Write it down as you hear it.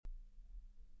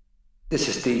This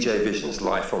is DJ Vision's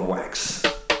Life on Wax.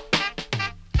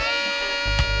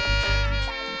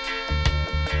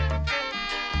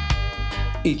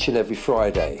 Each and every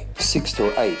Friday, 6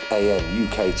 till 8 a.m.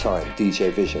 UK time, DJ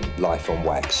Vision, Life on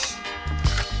Wax.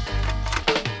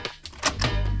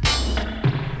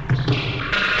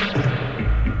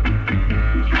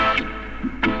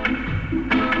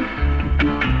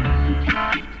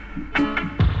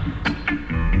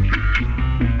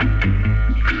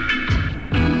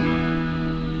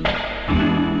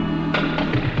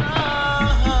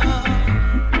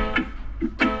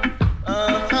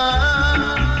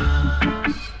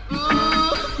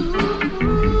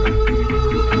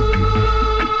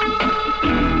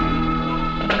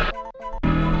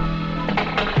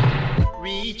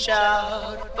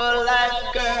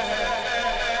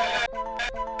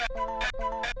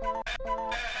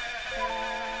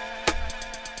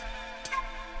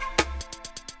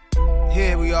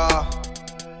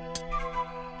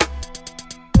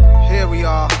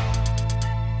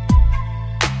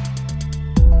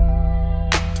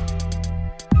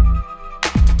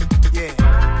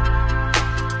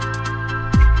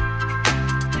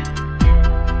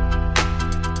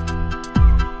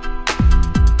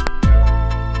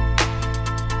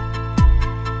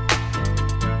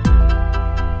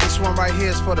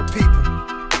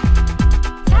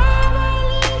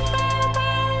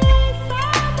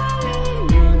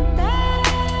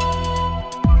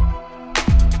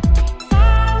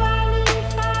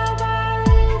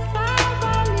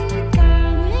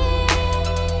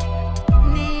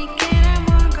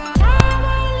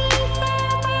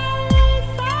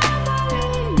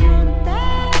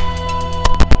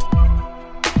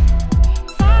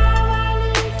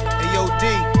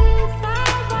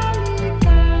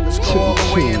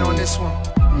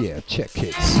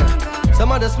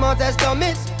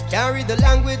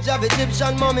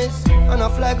 Egyptian mummies on a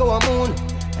flag or a moon,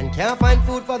 and can't find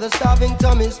food for the starving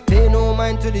tummies. Pay no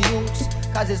mind to the youths,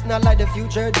 cause it's not like the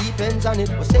future depends on it.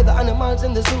 We'll save the animals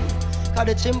in the zoo, cause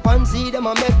the chimpanzee them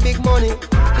a make big money.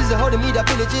 This is how the media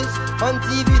villages, on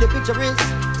TV the picture is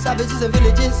savages and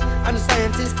villages, and the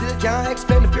scientists still can't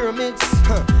explain the pyramids.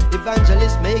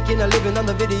 Evangelists making a living on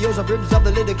the videos of ribs of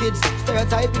the little kids,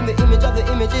 stereotyping the image of the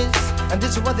images, and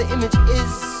this is what the image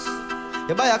is.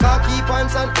 You buy a car, key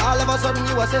points, and all of a sudden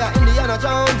you are say Indiana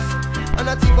Jones. And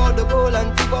I thief out the gold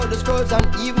and thief out the scrolls and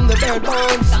even the bare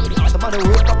bones. Some of the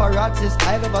worst paparazzis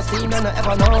I've ever seen and I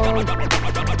ever known.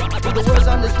 With the words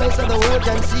on this place that the world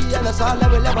can see, and that's all I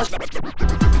will ever.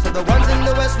 So the ones in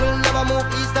the west will never move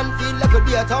east and feel like it'll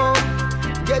be a town.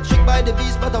 Get tricked by the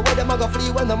beast, but away them a go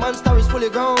flee when the monster is fully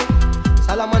grown.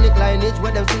 Solomonic lineage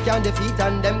where them still can defeat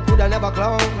and them coulda never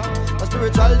clown. A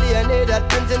spiritual DNA that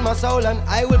prints in my soul and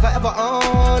I will forever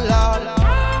own, Lord.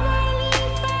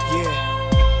 Yeah,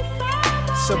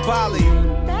 Sabali,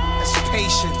 that's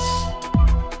patience.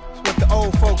 That's what the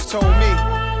old folks told me.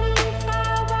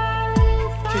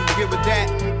 Can you get with that?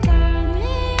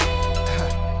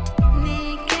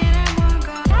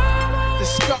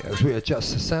 As we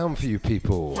adjust the sound for you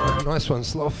people. Nice one,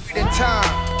 Sloth. In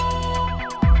time.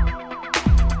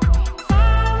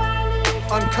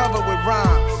 Uncovered with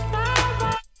rhymes.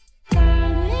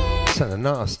 Santa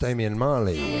Nas, Damian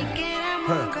Marley.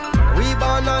 We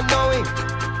born not knowing,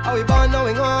 are we born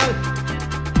knowing all?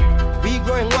 We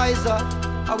growing wiser,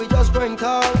 are we just growing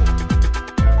tall?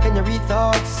 Can you read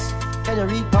thoughts? Can you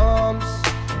read palms?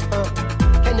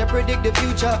 Can you predict the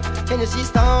future? Can you see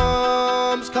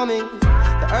storms coming?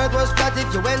 The earth was flat,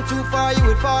 if you went too far you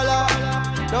would fall off.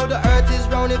 Now the earth is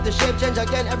round, if the shape change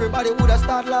again everybody would have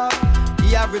start laugh.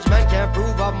 The average man can't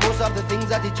prove of most of the things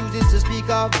that he chooses to speak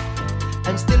of,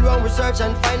 and still run research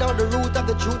and find out the root of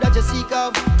the truth that you seek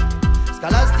of.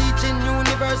 Scholars teach in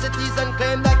universities and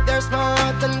claim that they're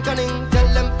smart and cunning. Tell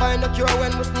them find a cure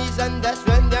when we sneeze, and that's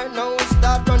when their nose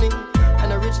start running.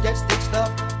 And the rich get stitched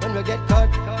up when we get cut.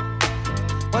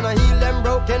 Wanna heal them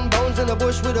broken bones in the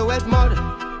bush with a wet mud.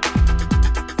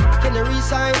 Can you read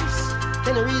signs?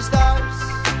 Can you read stars?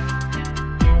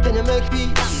 Can you make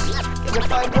peace? Can you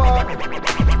fight war?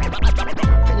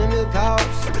 Can you milk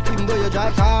cows even though you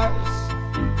drive cars?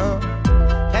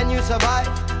 Can you survive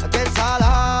against all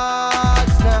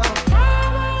odds now?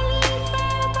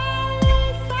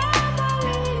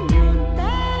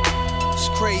 It's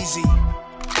crazy.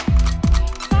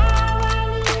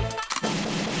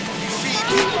 You feed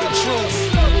people the truth,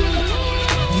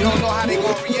 you don't know how they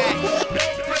gonna react.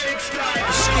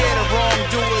 You're scared of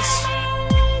wrongdoers,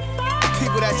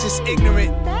 people that's just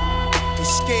ignorant. They're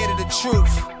scared of the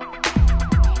truth.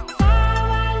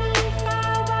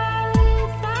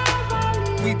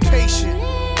 We patient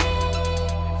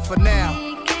for now.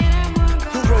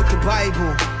 Who wrote the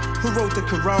Bible? Who wrote the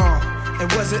Quran?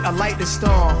 And was it a lightning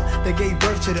storm that gave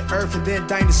birth to the earth and then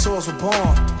dinosaurs were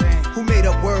born? Who made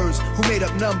up words? Who made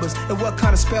up numbers? And what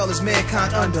kind of spell is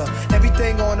mankind under?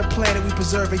 Everything on the planet we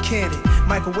preserve and can it.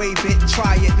 Microwave it and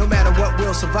try it, no matter what,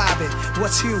 we'll survive it.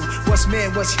 What's you? What's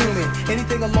man? What's human?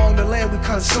 Anything along the land we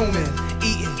consuming.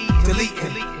 Eating,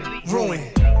 deleting, ruin.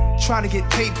 Trying to get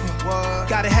paper.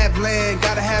 Gotta have land,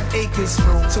 gotta have acres.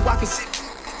 So I can sit.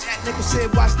 Niggas said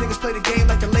watch niggas play the game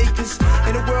like the Lakers.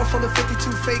 In a world full of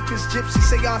 52 fakers, gypsy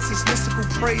seances, mystical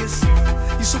prayers.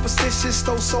 You superstitious,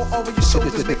 throw salt over your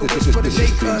shoulders, make a wish for the day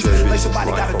cuz like somebody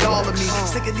got a doll of me.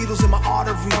 Sticking needles in my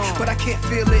artery, but I can't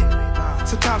feel it.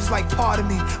 Sometimes it's like part of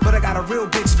me, but I got a real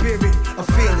big spirit. A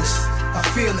fearless.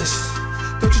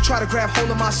 Don't you try to grab hold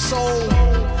of my soul.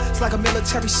 It's like a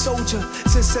military soldier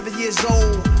since 7 years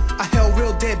old. I held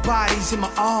real dead bodies in my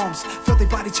arms, felt their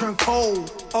body turn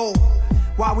cold. Oh,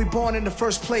 why we born in the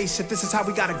first place if this is how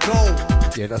we gotta go?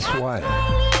 Yeah, that's why.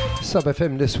 Sub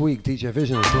FM this week, DJ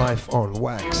Vision's live on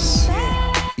Wax.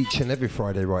 Each and every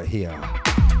Friday right here.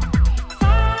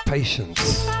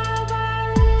 Patience.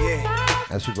 Yeah.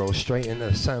 As we roll straight into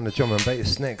the sound of drum and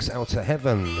bass next, Out to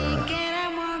Heaven.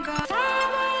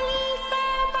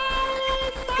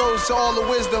 Goes to all the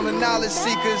wisdom and knowledge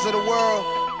seekers of the world.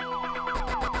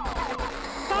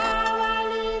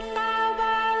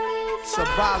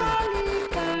 Sabali.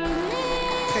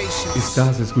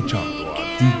 Estás escuchando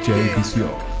a DJ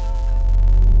Visión.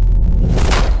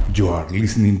 You are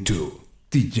listening to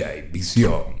DJ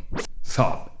Visión,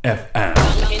 Sub FM.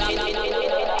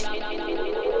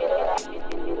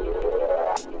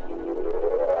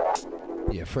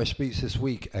 Yeah, fresh beats this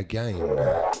week again.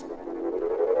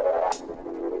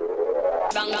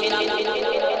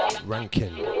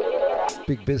 Ranking.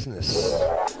 Big business.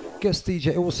 Guest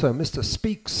DJ also, Mr.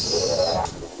 Speaks.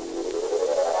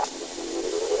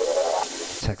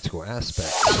 Tactical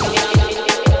aspect.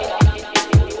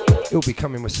 He'll be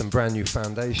coming with some brand new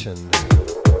foundation.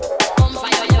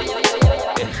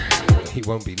 He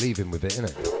won't be leaving with it,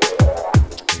 innit?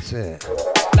 That's it.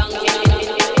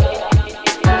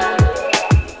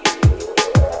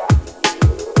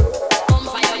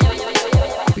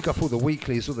 Pick up all the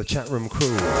weeklies, all the chat room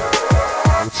crew.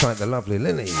 Outside the lovely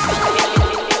Lily.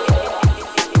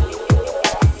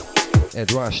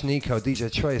 Ed Rush, Nico,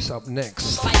 DJ Trace up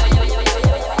next.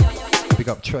 Big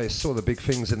up Trace, saw the big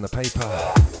things in the paper.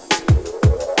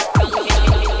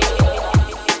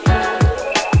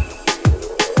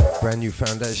 Brand new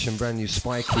foundation, brand new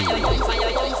spiky.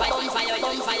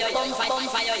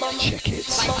 Check it.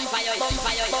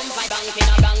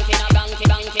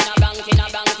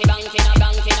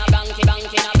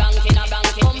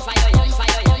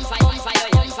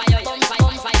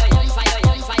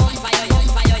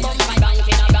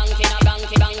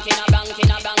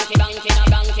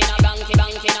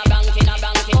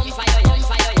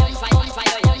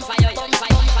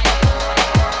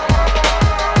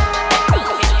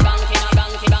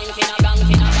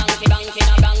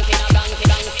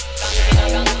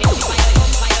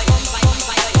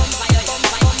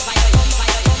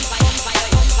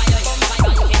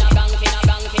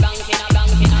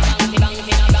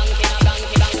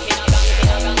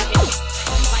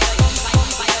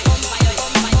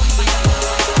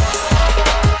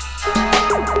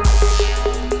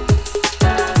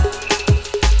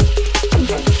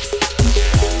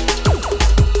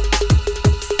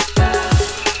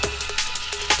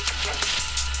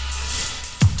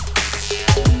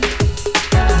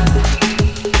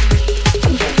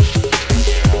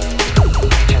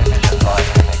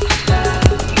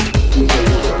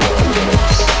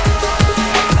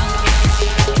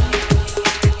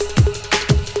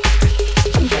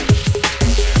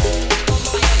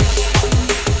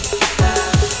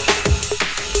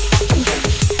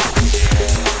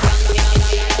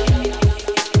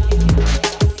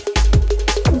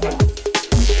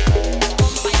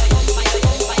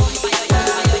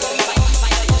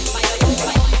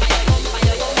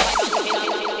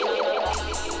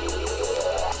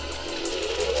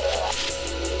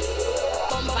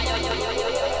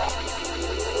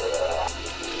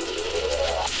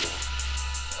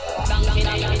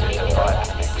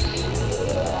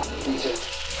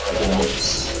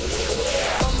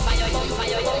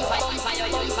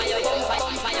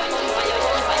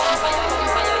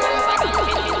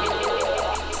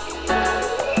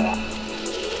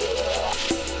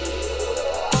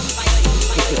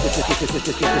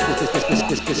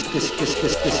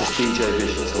 This is DJ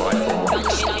Vision's live on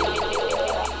Wax.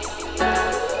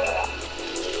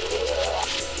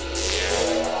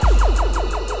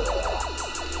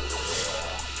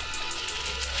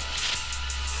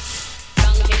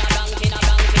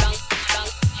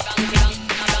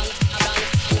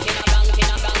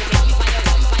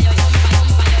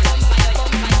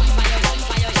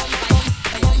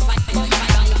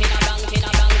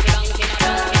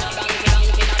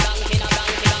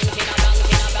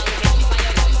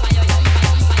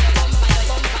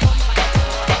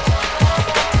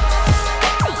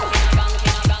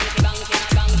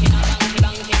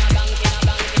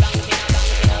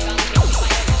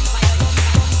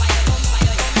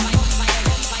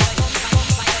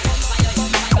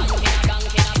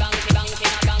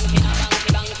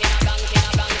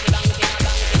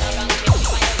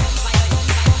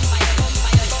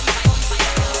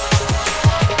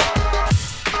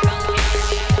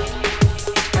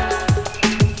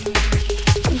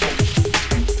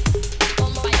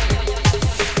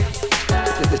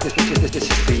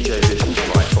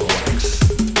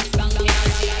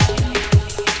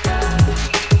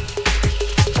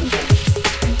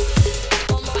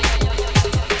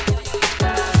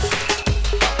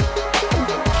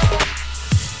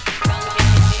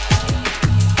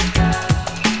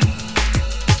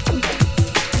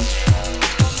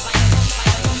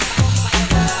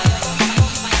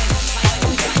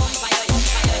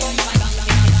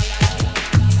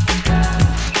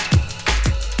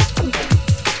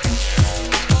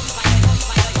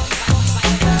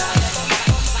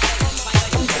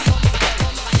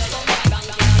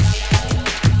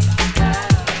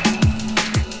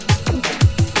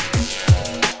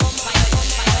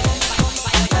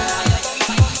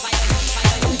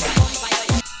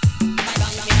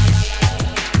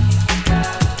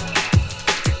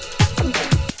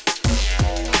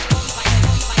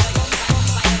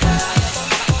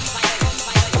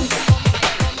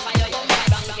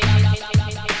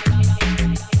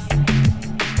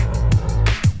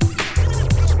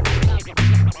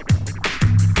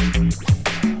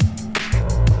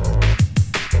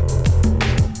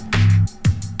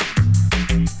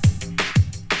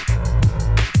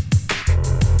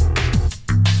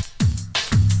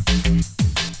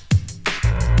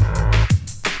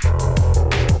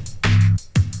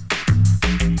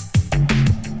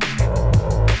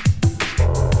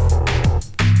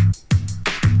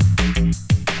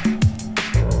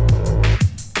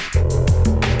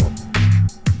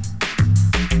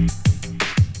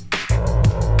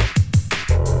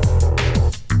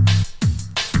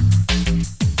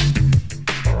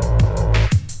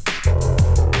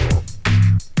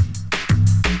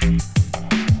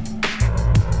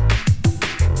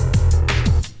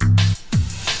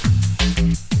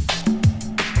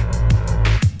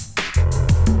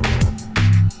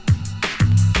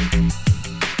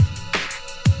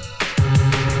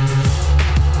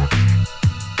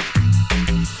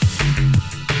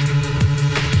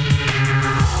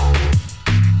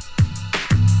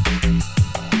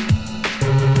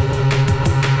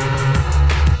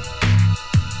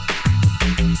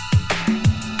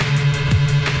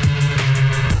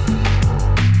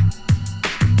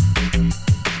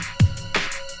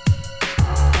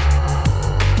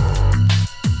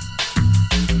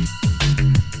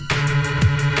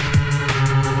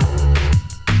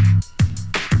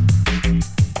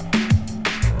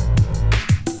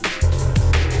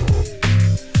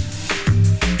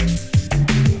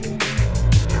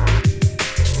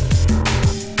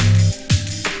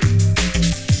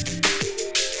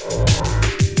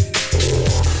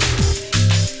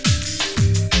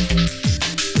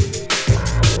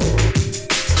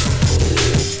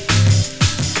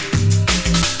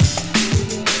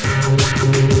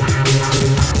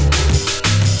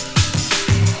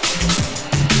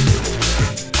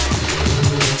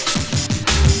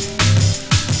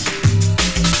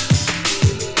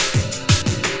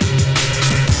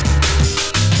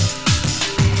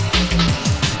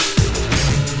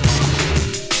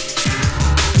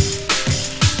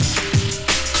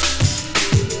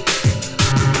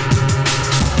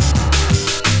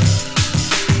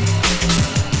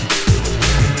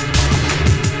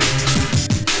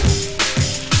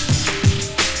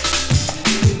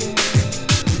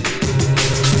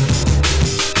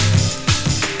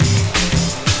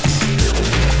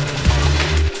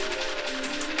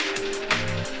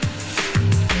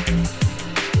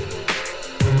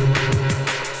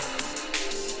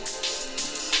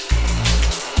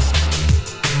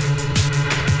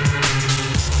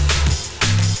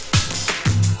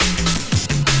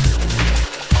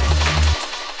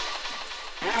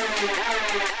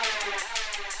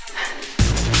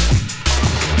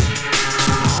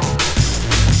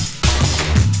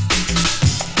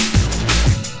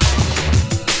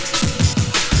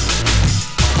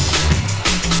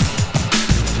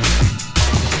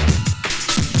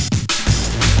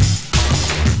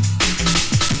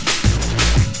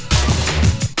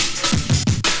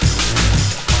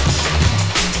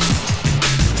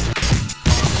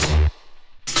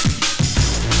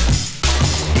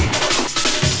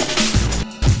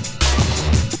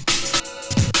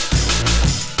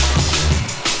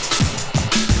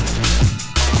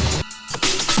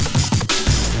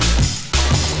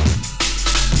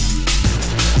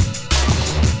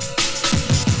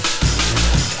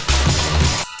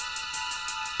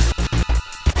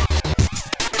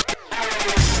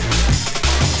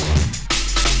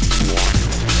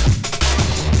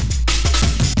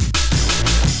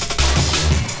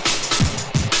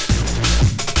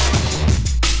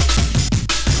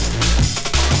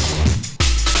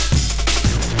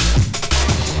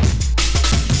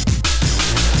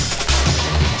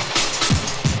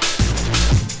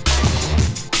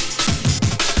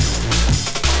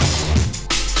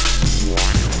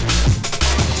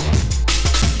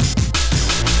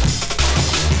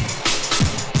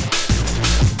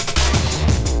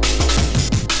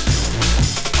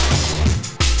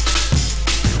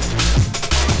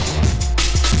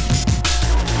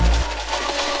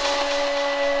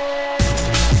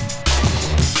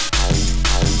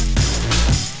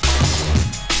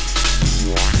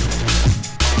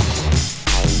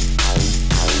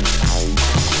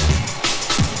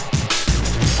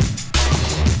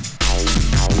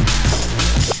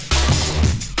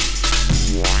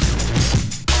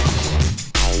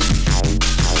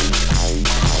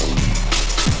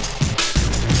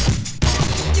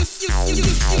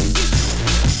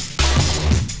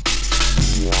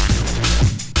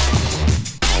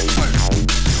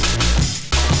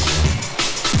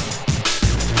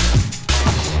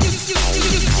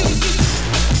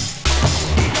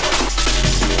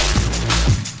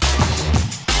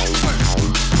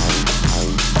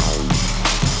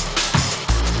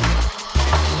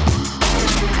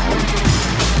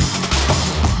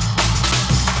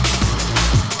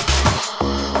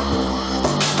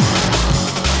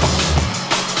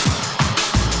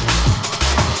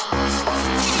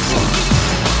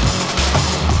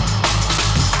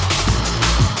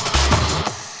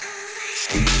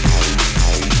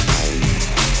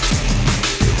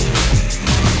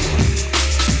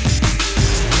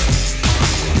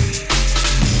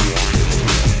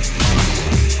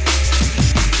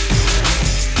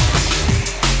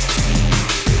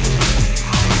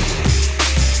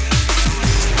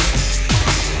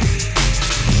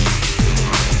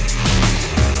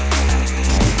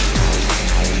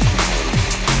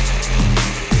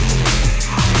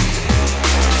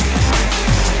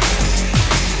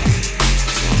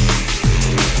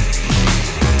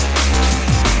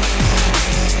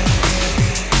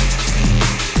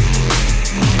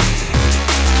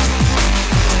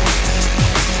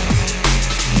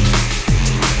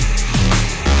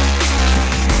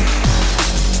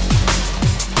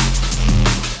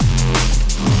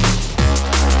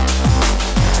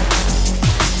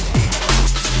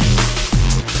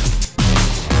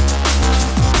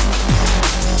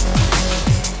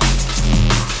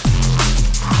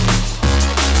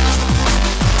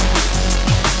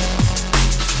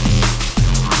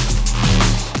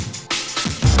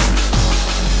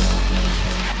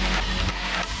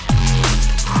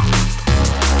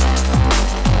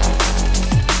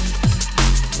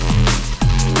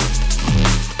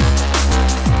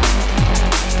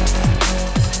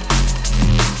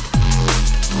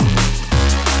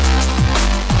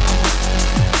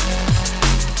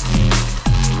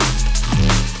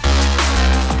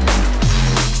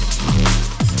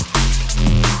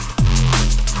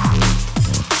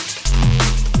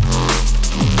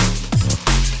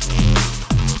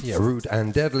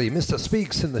 and deadly. Mr.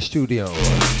 Speaks in the studio.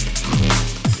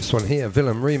 This one here,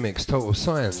 Villain Remix, Total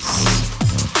Science.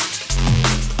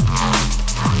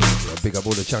 Yeah, big up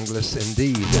all the junglers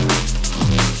indeed.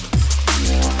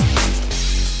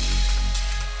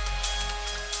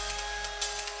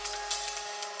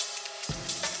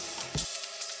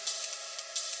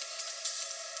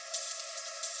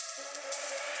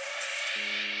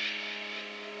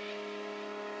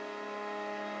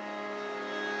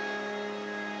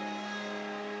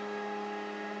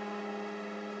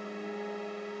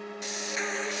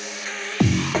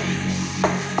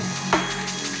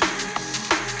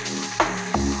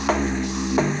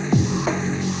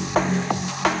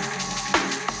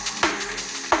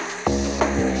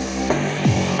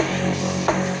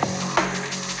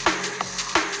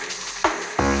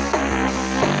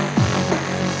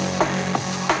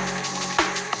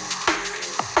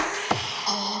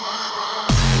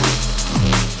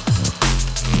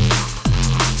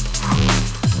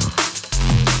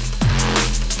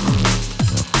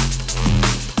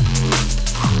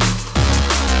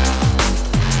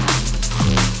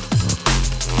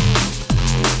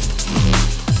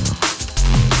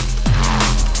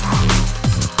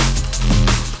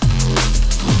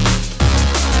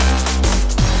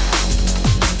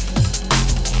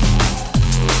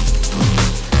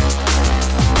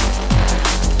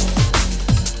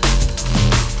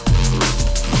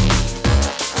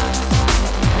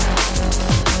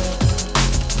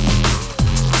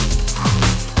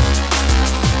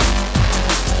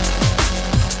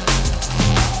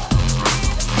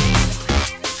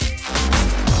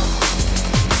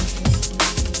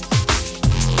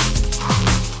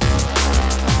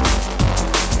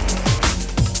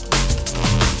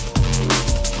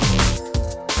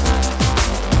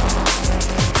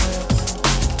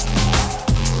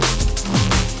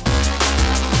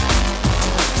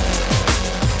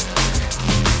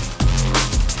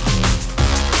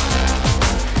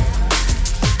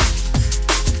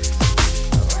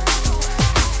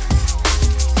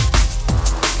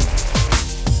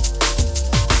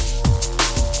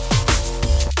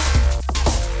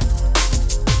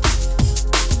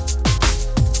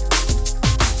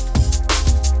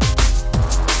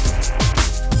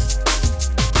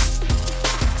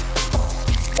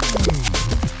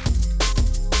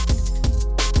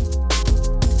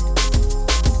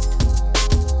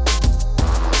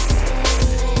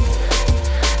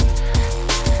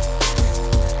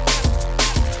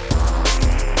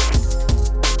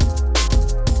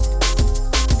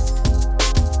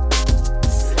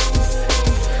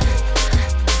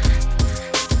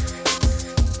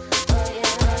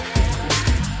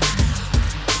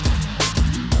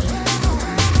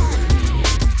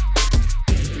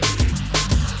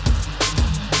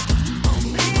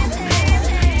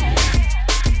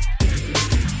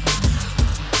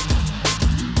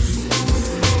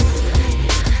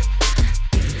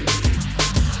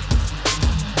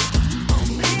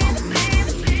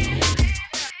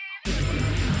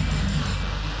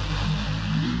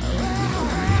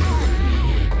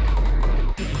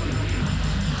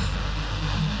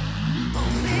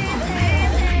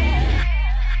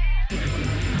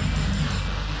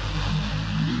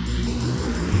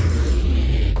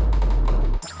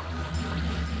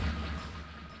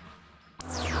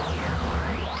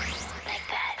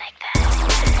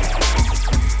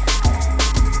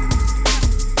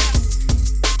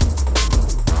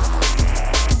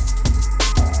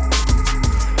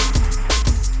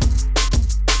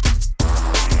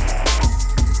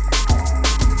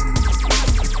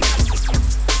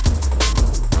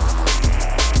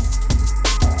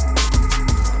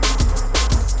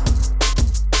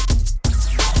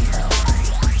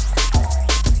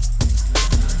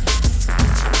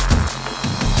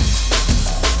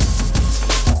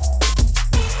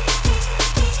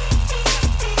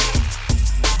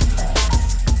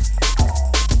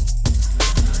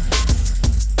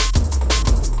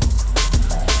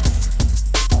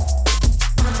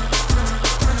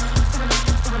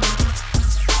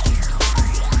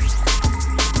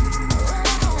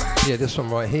 Yeah, this one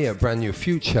right here, Brand New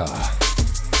Future.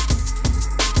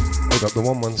 Big up the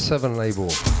 117 label.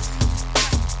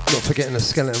 Not forgetting the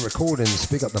Skeleton Recordings.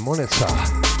 Big up the Monitor.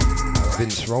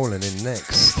 Vince rolling in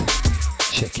next.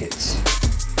 Check it.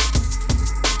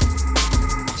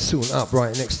 Soon up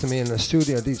right next to me in the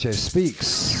studio, DJ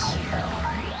Speaks.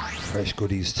 Fresh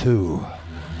goodies too.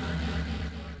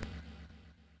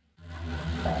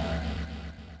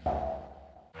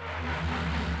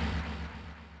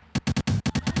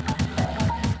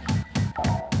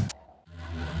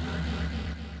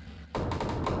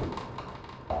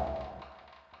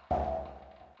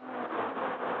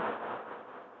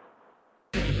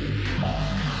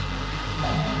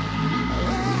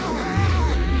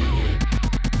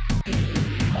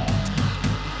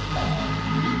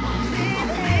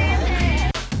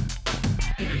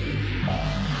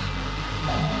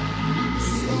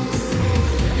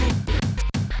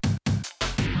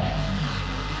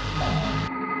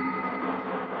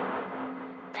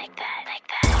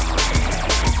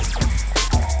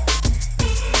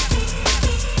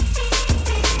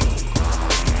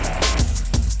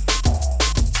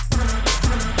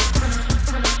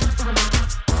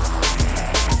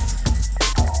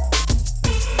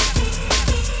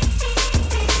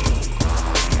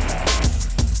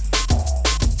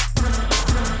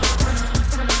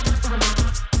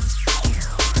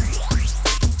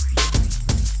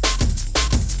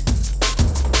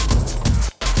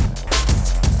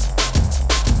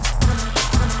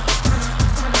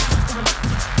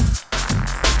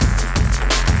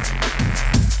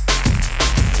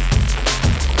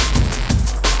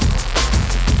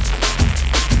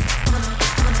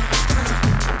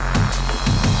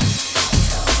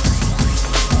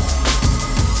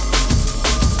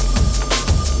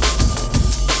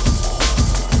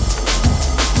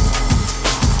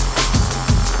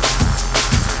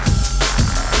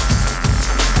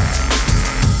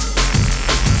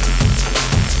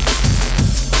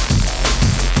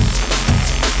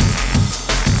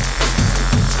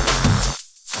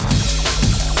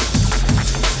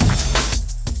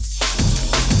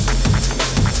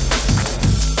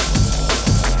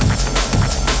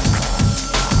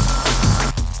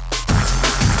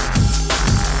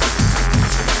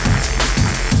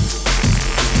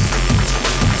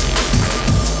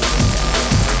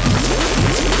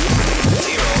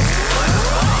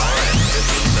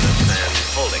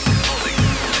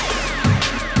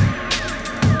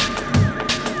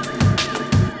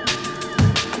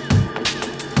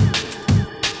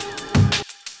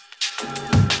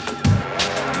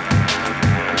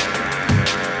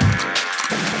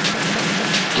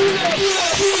 So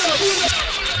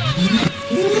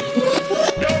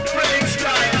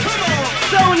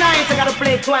nice, I gotta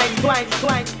play twang, twang,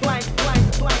 twang, twang,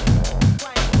 twang, twang.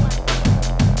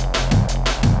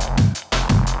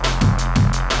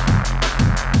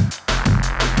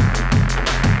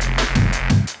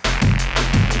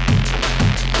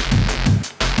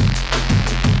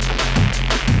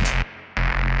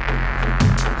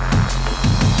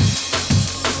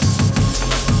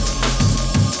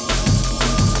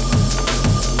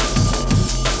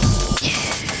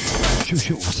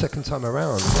 Second time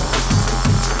around.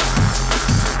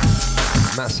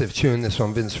 Massive tune, this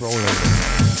one, Vince Rowland.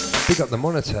 Big up the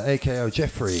monitor, AKO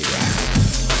Jeffrey.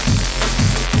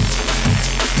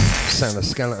 Sound of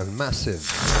Skeleton, massive.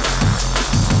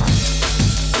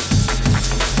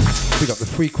 Big up the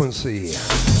frequency.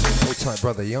 Hold tight,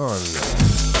 brother Yarn.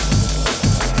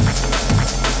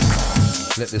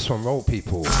 Let this one roll,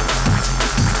 people.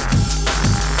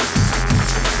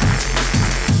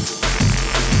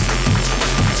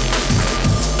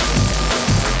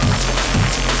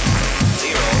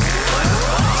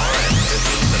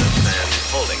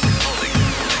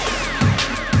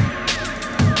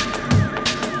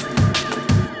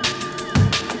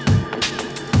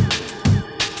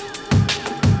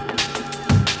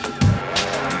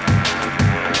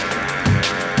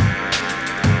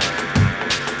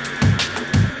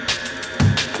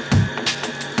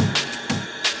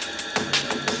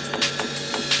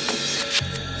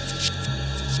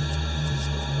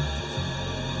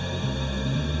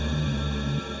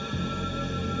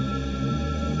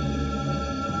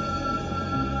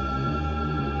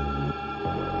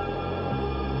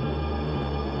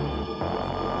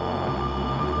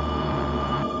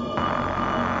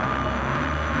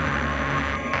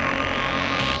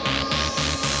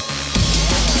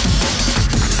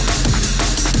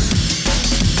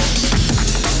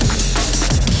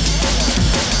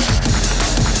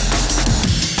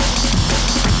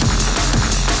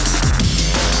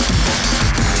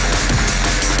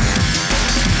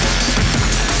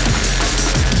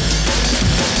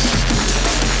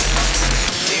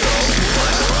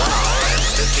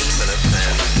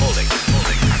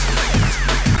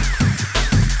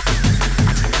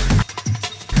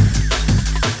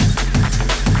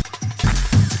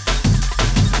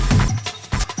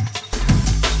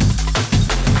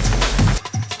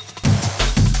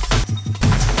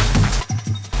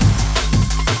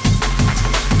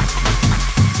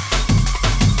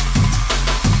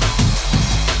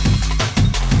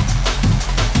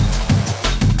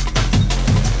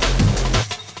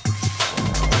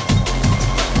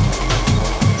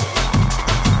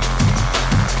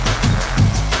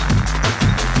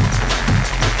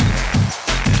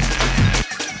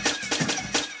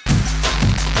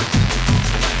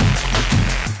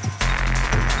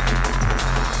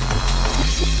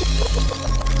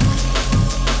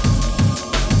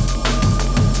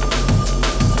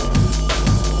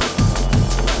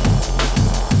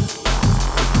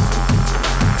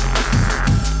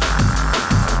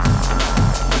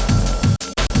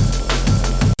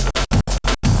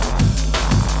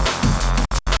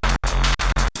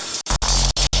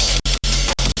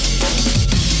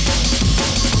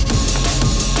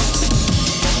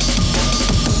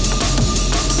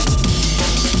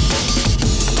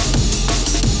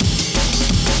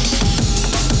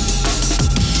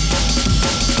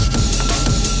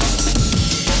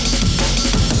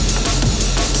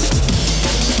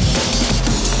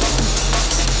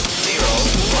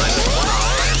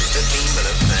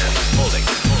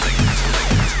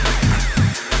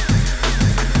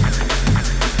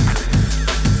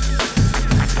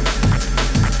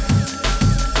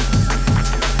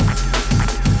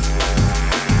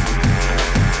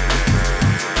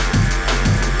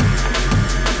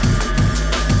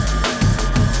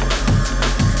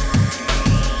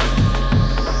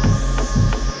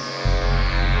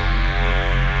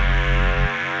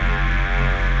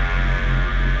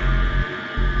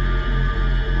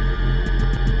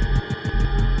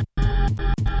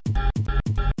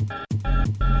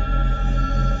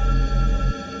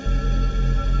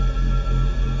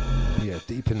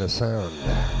 The sound.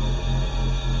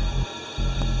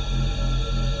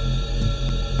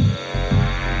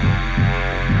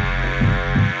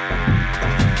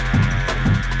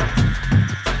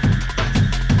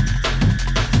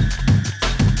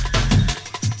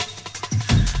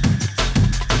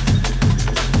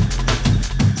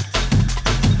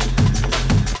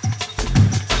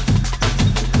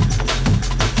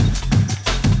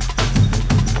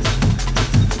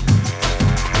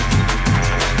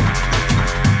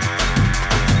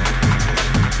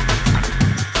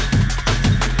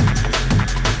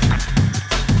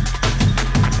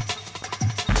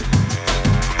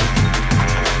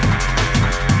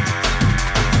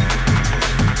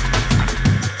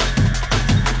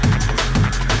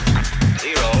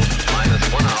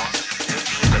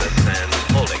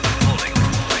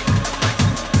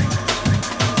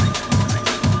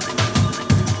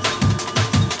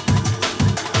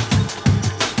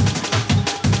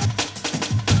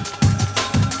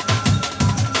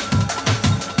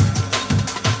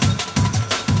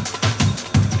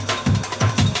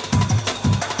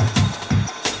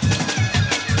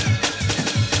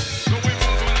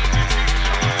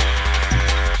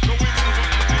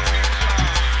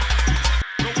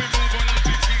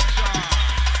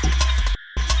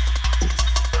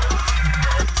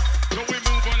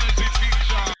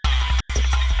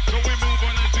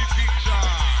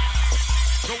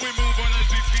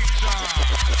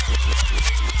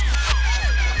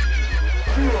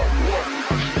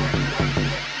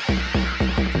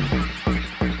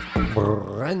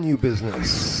 Brand new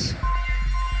business.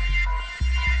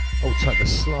 Old type of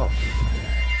sloth.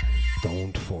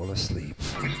 Don't fall asleep.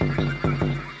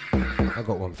 I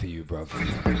got one for you, bruv.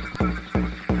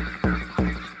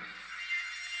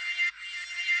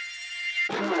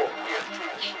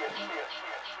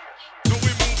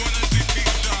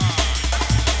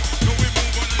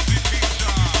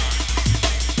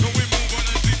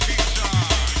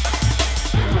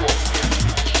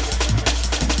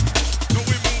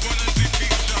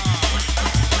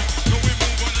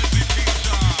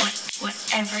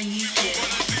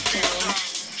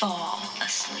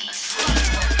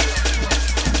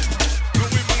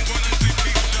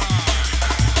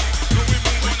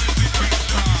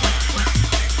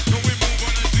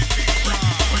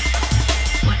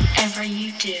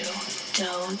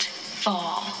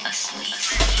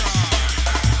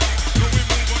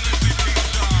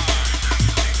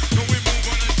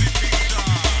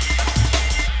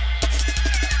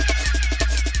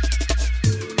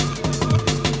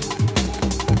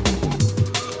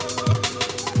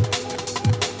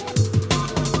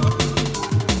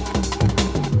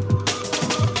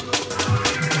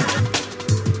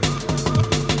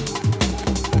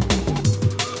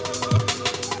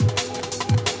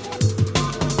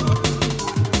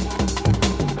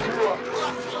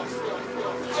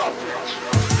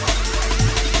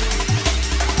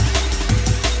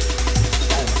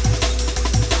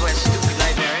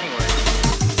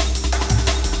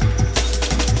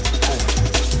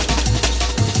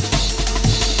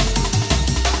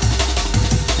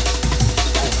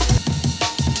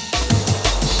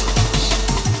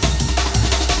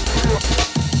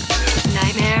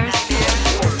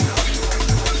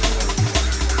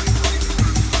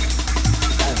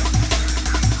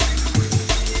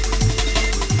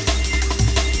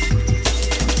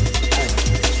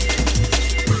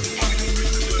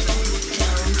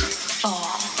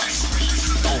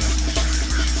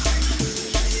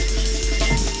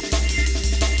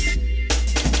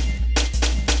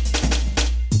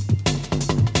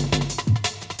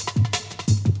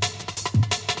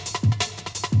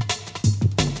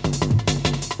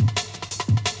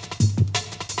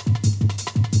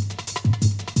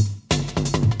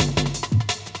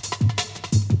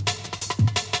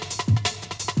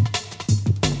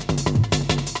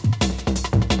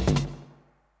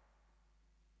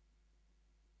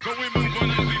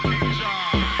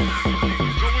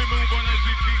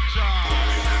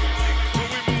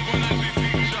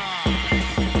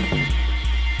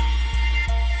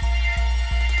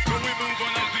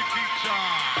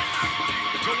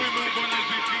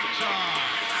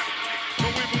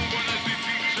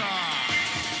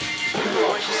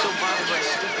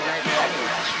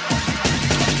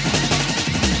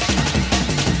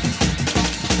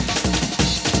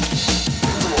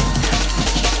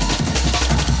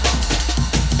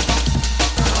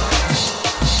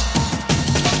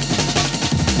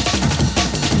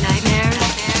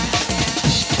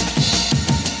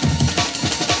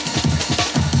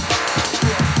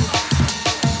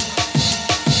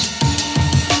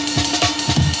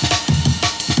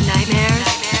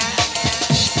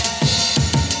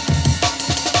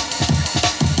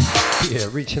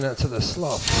 Reaching out to the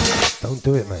sloth. Don't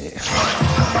do it, mate.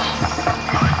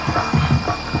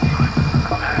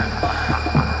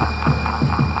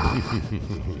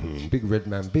 Big red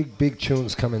man, big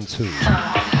tunes coming too.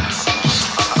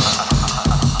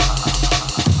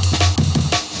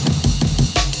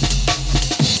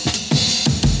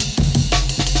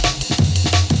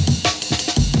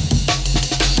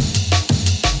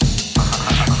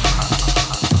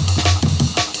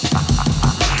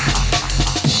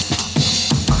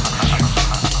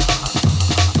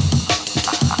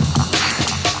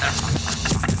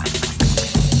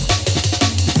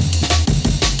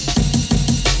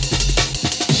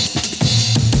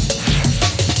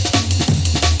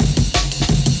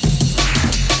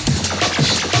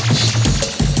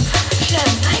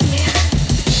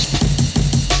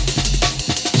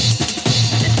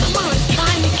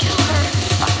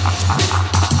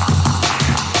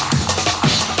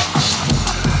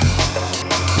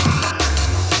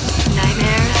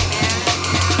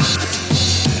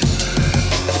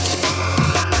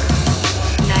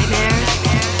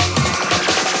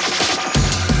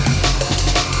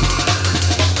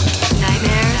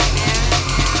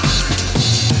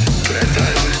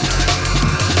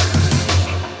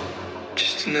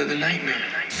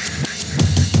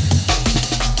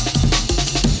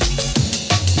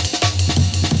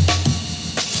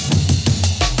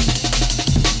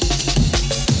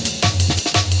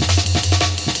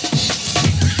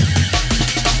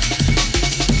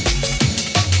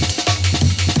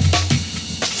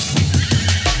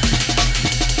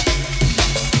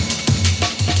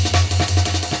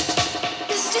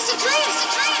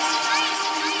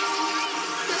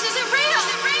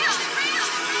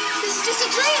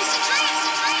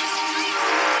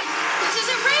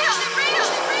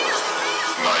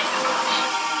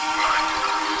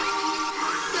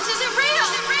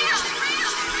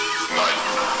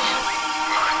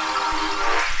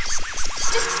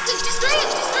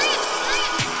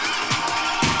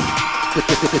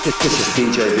 This is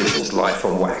DJ Visions live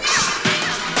from Wax.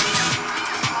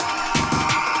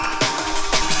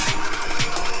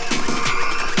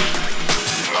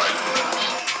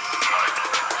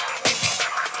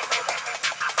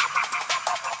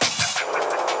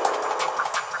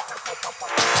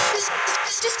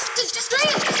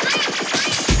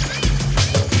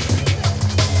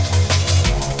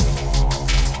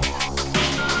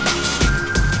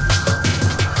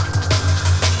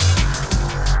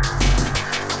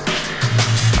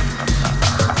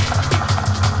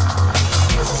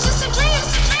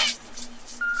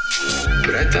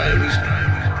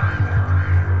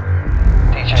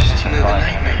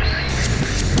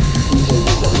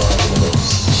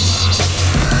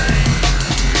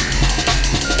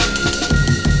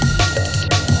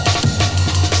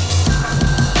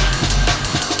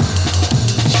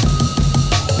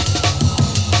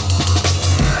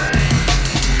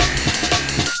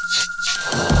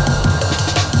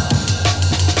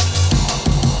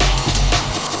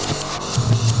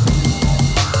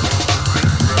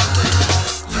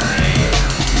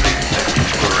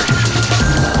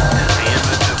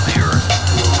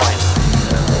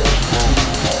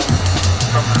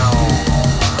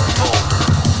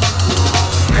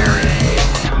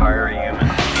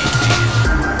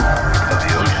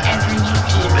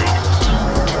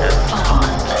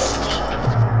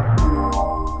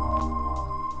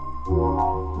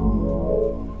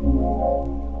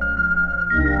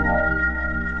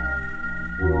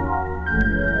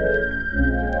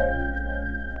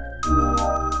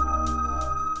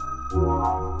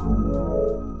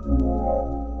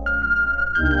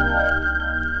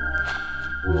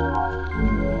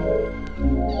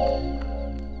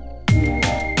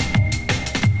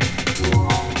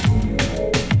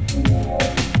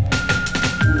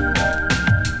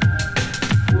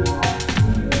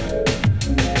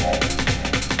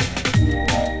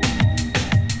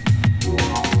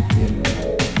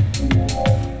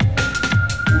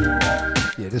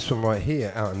 Right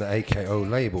here out on the AKO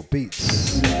label, Beats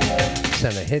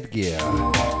Center Headgear.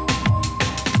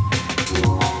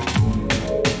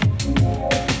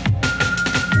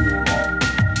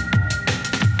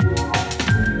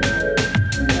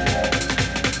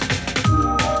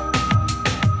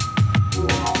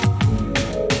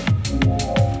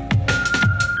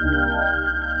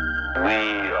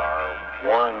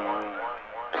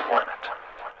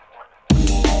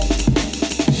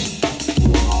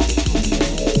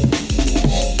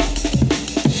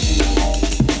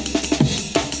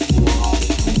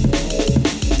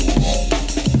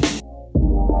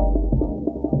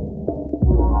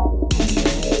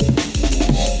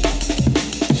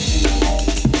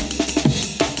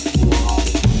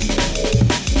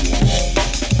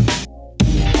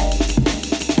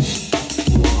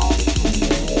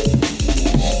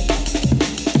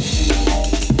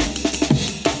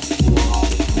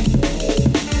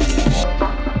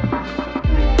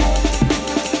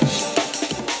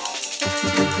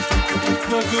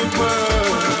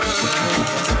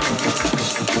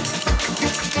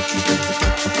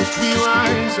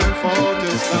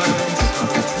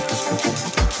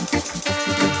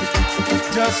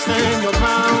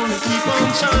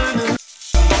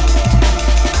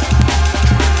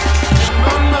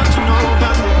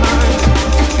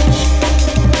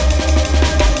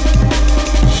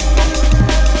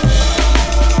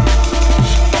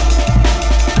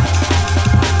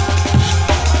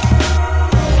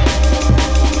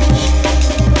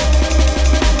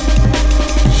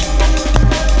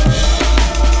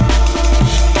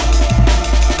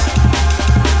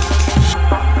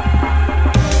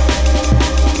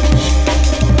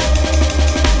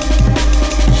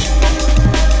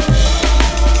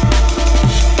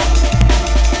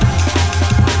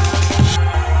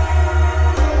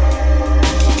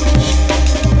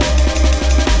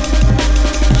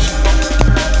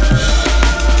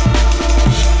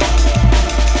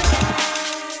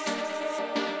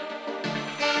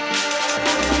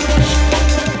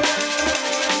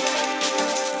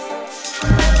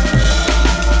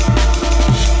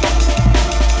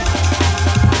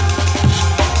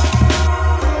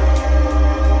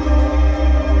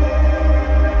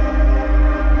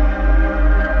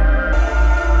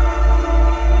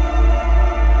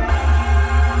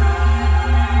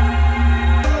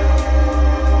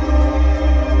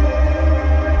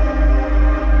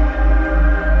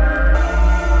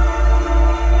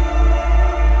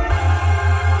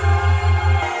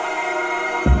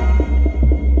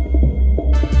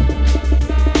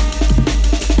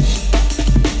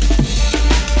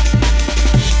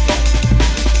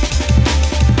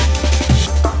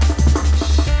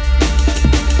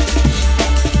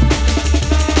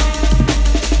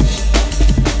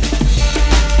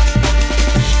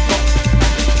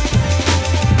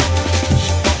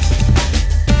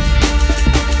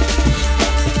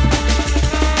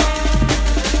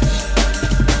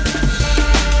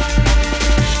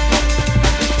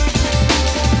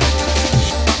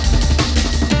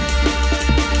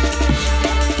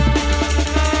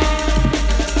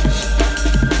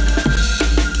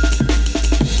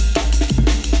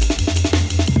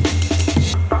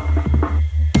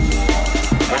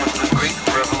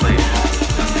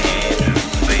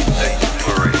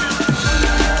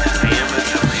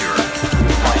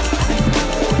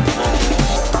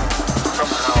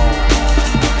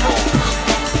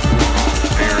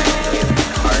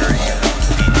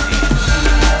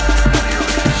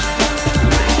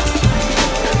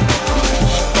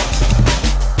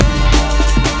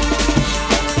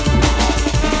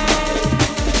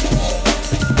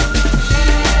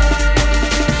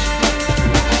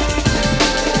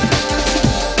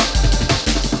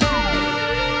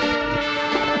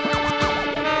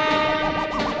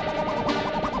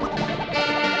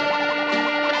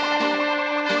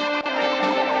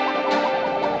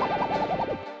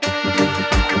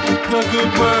 the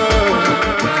good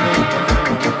word.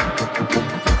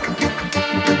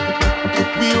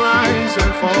 We rise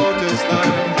and fall just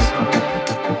like the sun.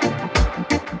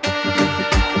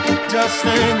 Just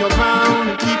stand your ground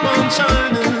and keep on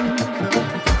shining.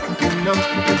 You know,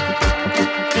 you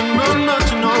can run, but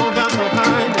you know there's no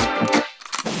hiding.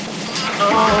 No,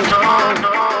 no,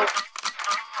 no.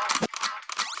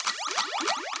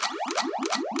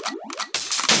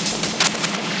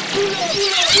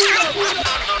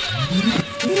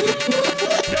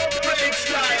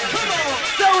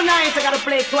 So nice, I gotta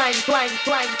play twang, twang,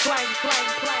 twang, twang, twang,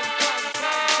 twang, twang.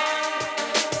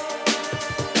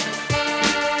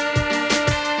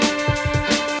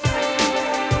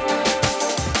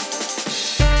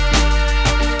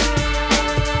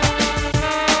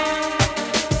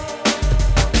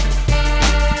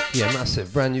 Yeah,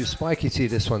 massive, brand new spiky tee,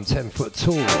 this one, 10 foot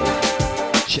tall.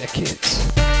 Check it.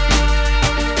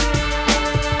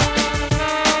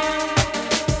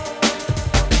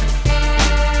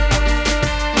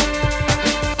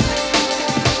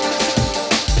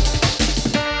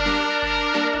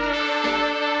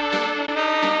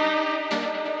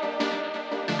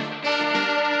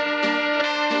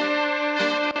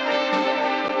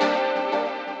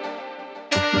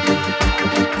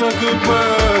 The good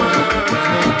word.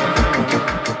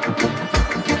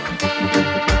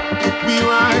 We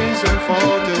rise and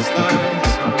fall just like the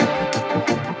sun.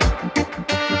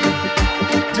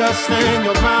 Just stand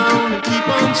your ground and keep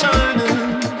on shining.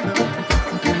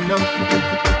 You know,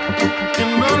 you can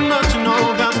run, but you know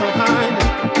there's no hiding.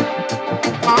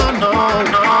 Oh no,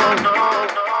 no, no.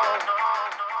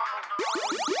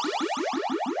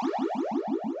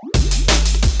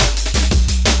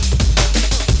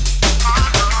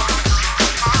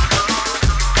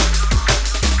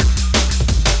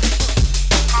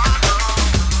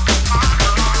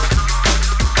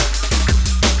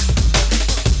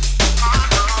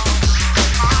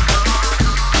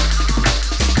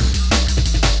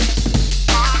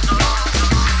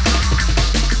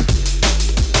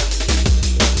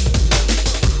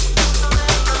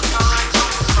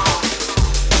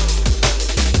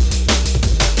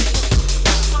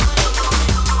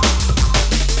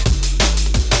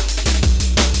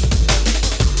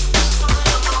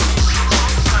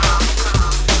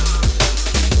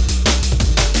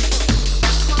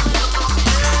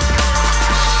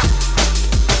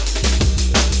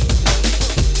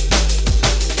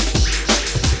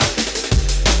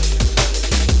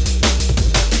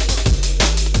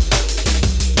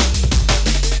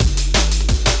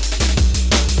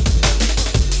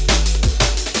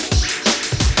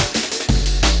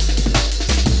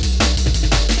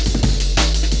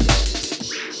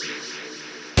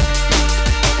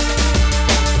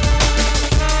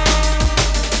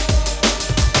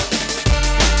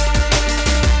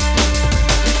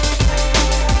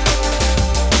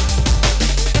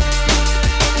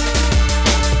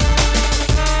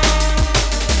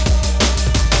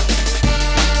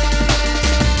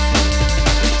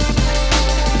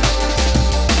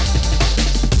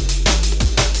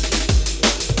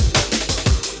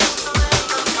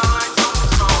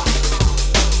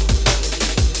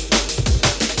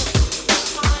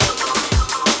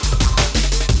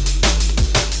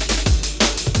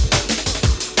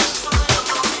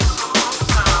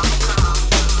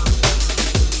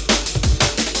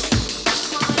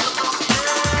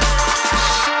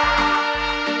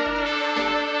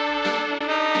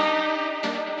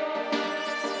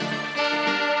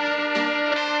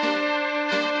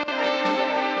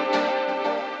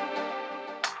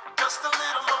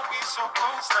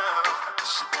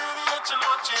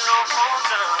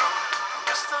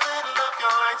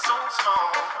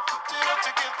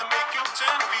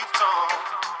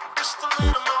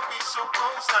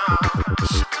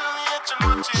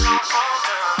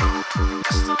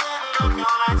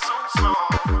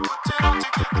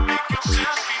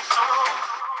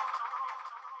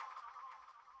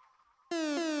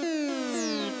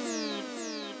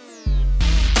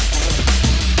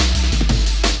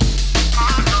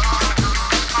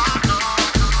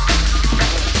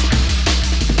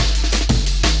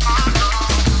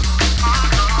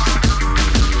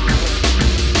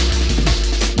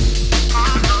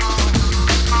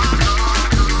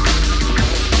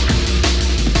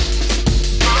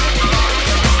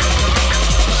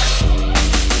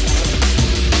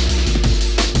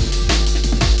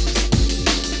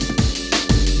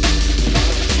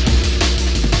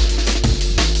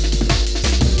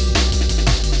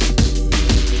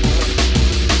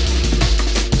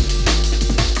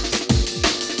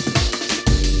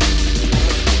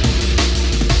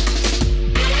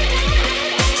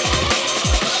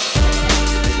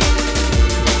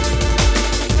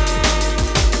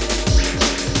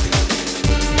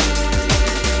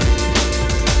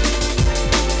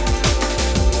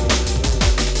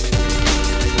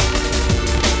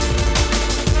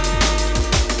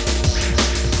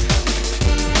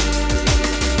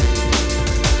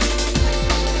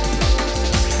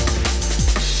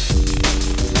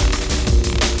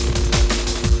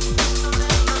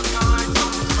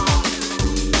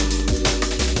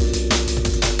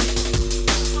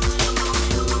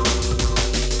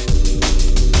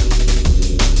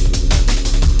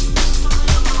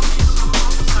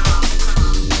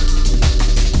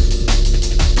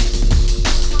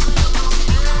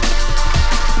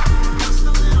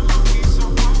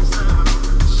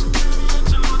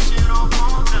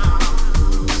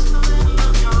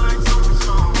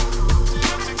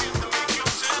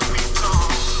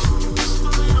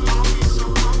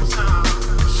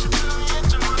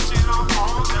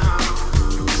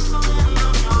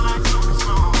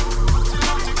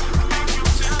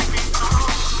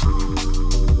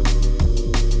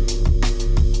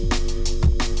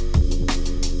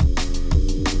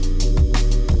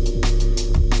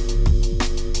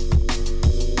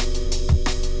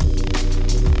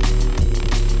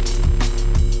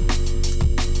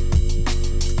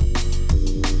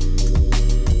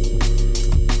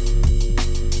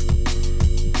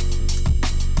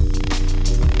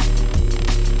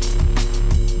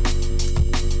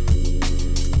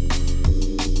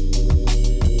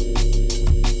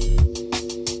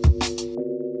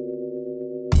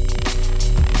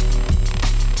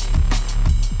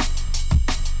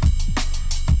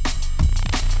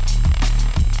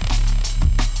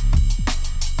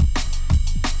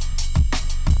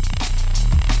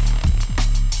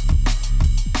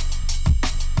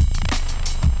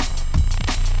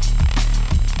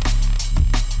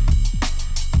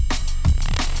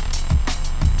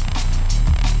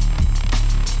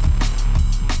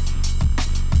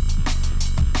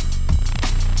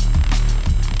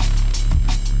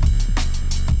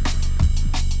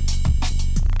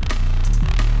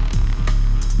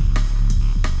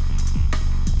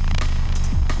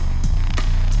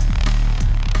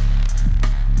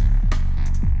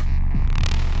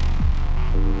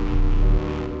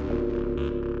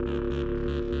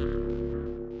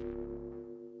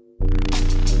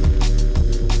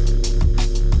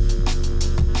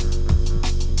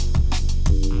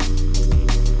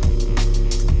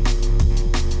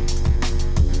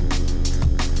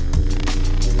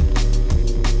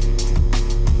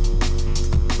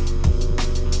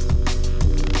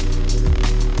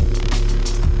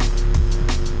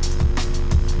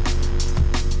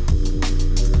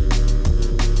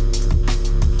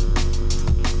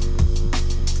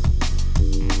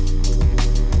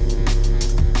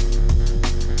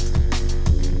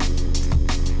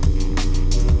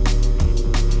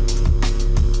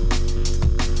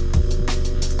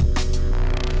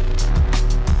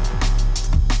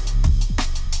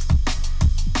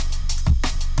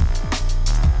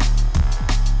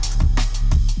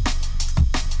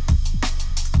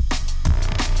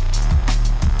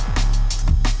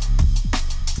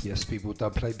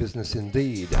 Dubplate business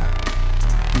indeed.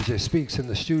 DJ Speaks in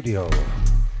the studio.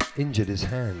 Injured his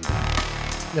hand.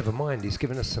 Never mind, he's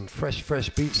given us some fresh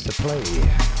beats to play.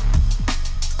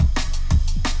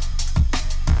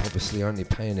 Obviously only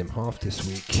paying him half this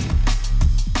week.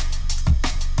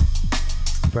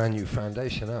 Brand new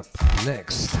foundation up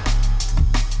next.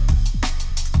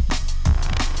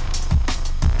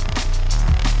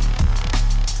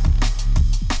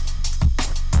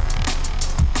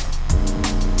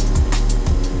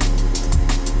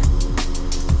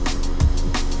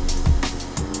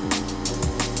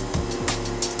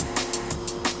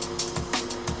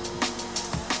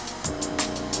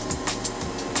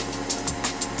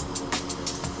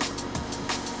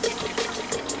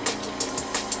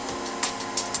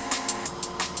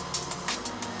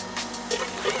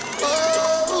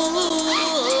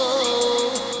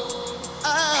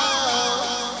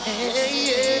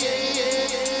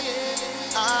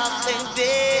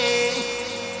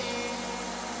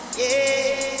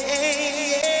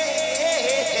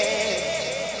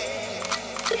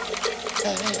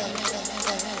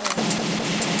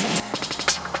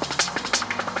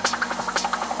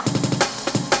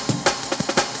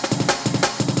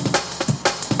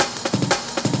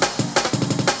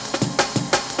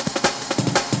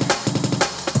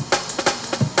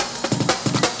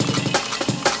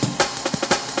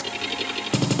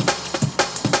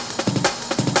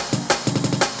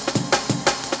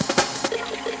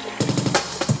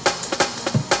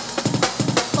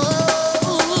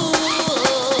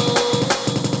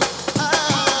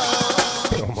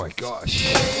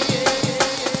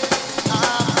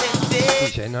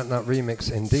 Nut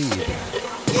remix indeed.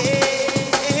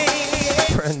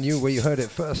 Brand new where you heard it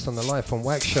first on the Life on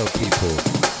Wax show, people.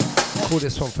 Call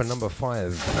this one for number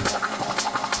 5.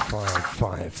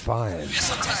 555.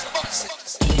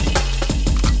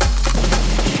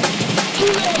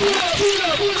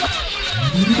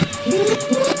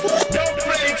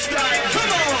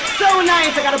 So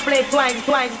nice, I gotta play twice.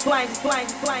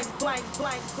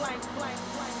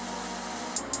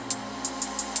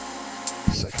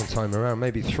 Second time around,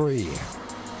 maybe 3.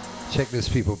 Check this,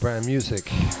 people. Brand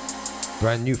music.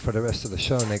 Brand new for the rest of the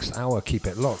show. Next hour, keep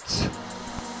it locked.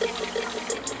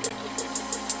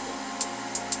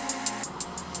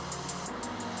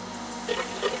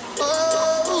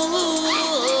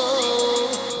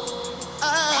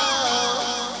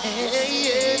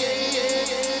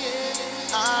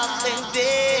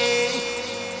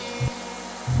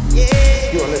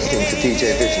 You're listening to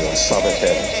DJ Vision on Sub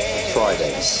FM,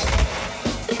 Fridays.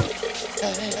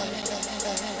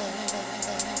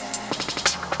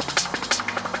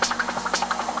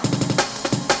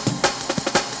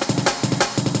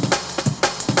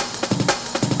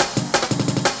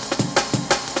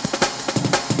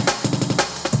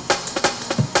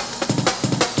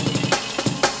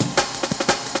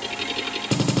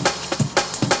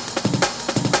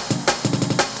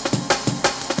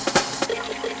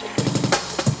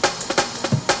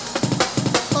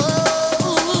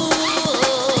 Oh,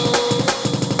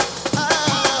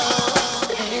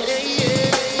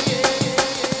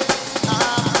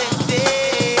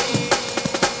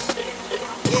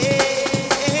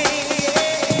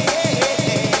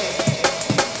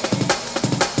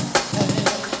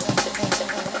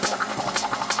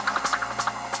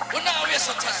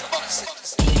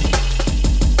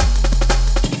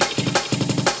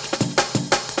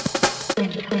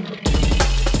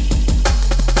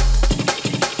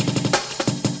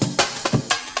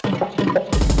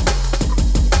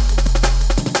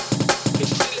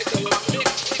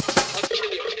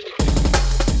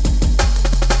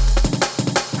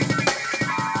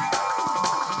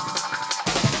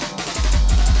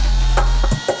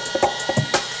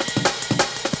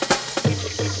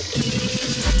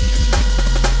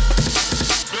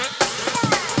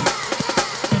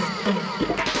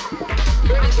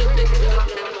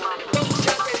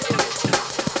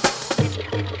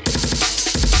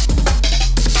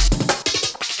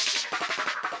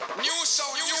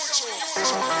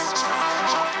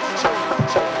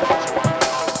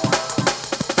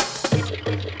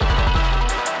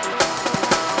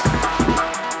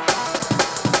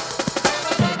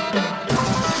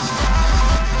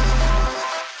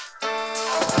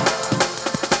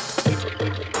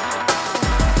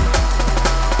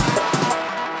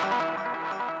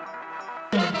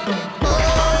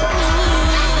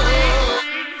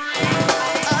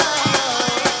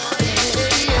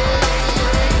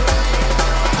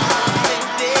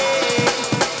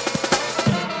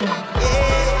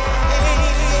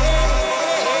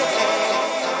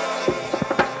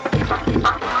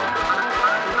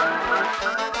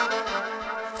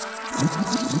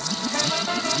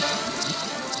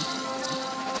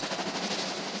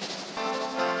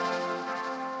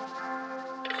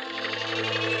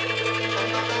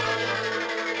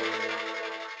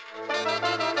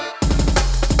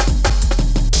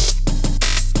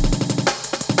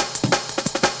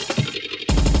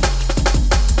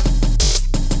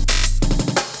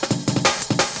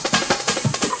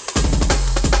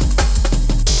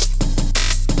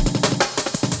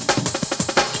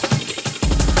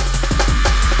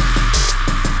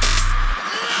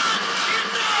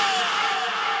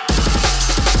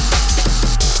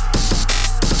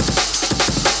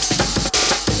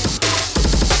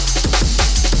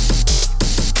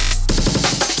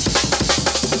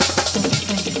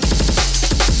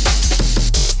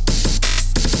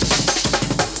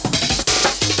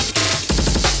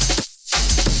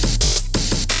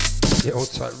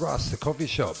 like Russ, the coffee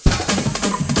shop.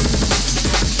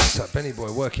 It's like Benny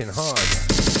Boy working hard.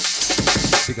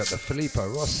 We got the Filippo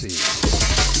Rossi.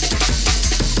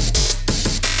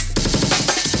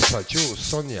 It's like Jules,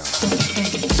 Sonia.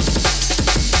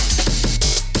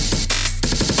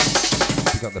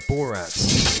 We got the Borats,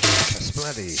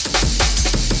 Spladdy.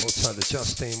 Also the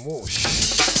Justine Walsh.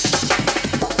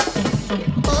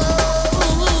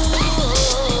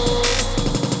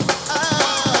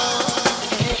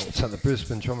 Also the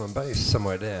Brisbane drum and bass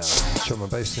somewhere there. Drum and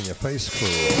bass in your face crew.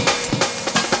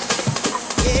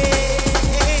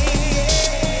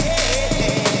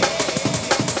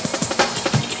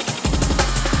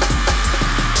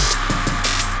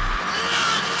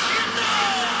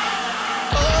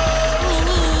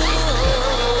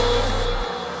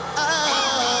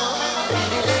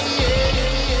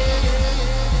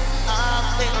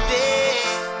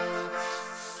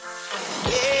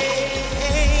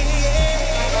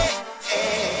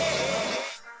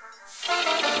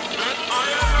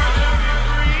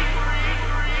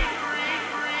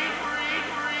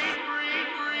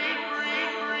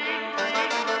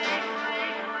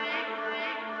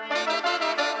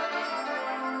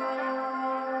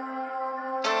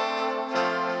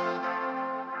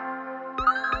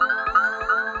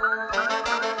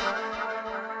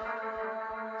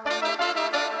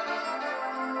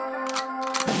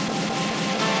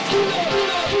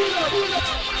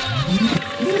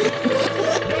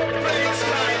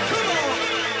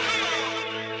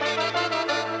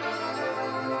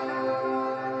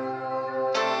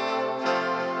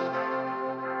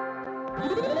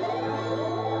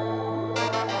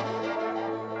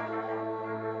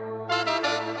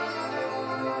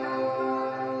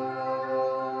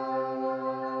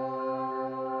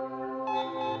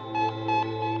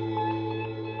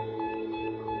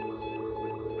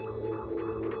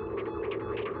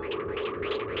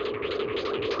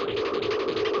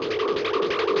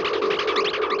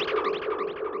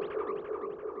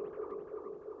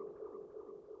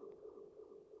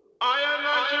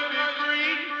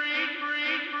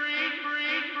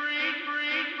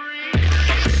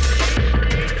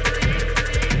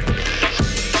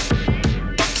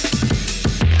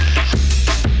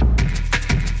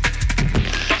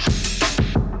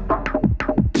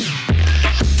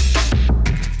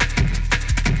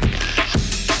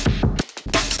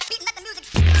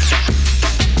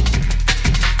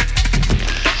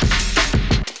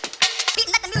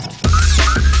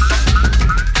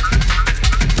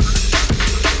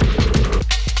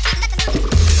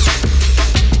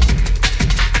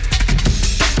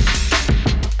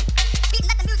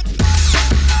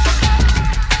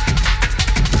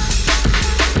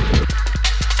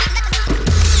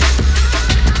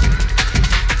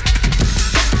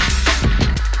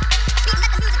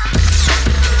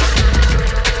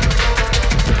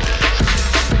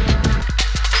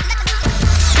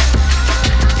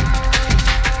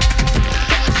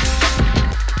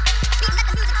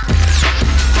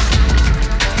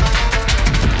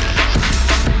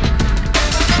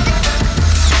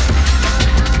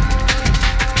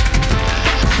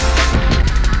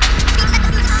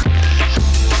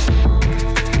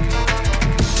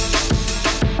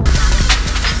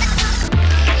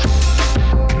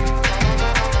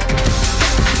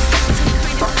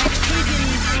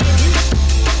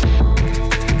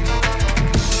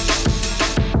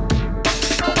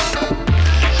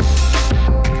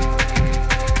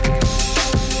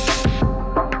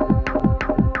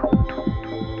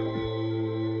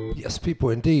 People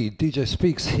indeed, DJ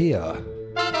Speaks here.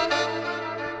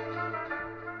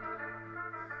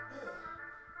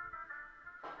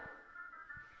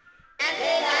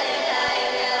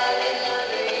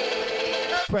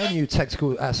 Brand new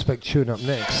tactical aspect tune up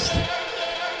next.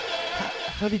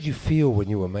 How did you feel when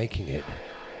you were making it?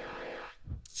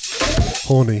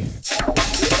 Horny.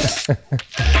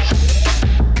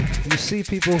 You see,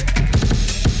 people?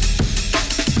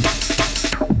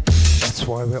 That's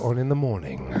why we're on in the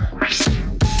morning.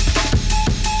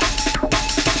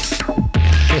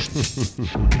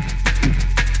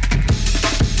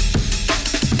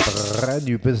 Brand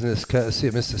new business courtesy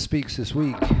of Mr. Speaks this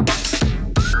week.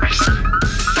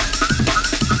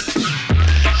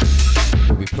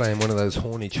 We'll be playing one of those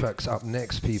horny tracks up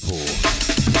next, people.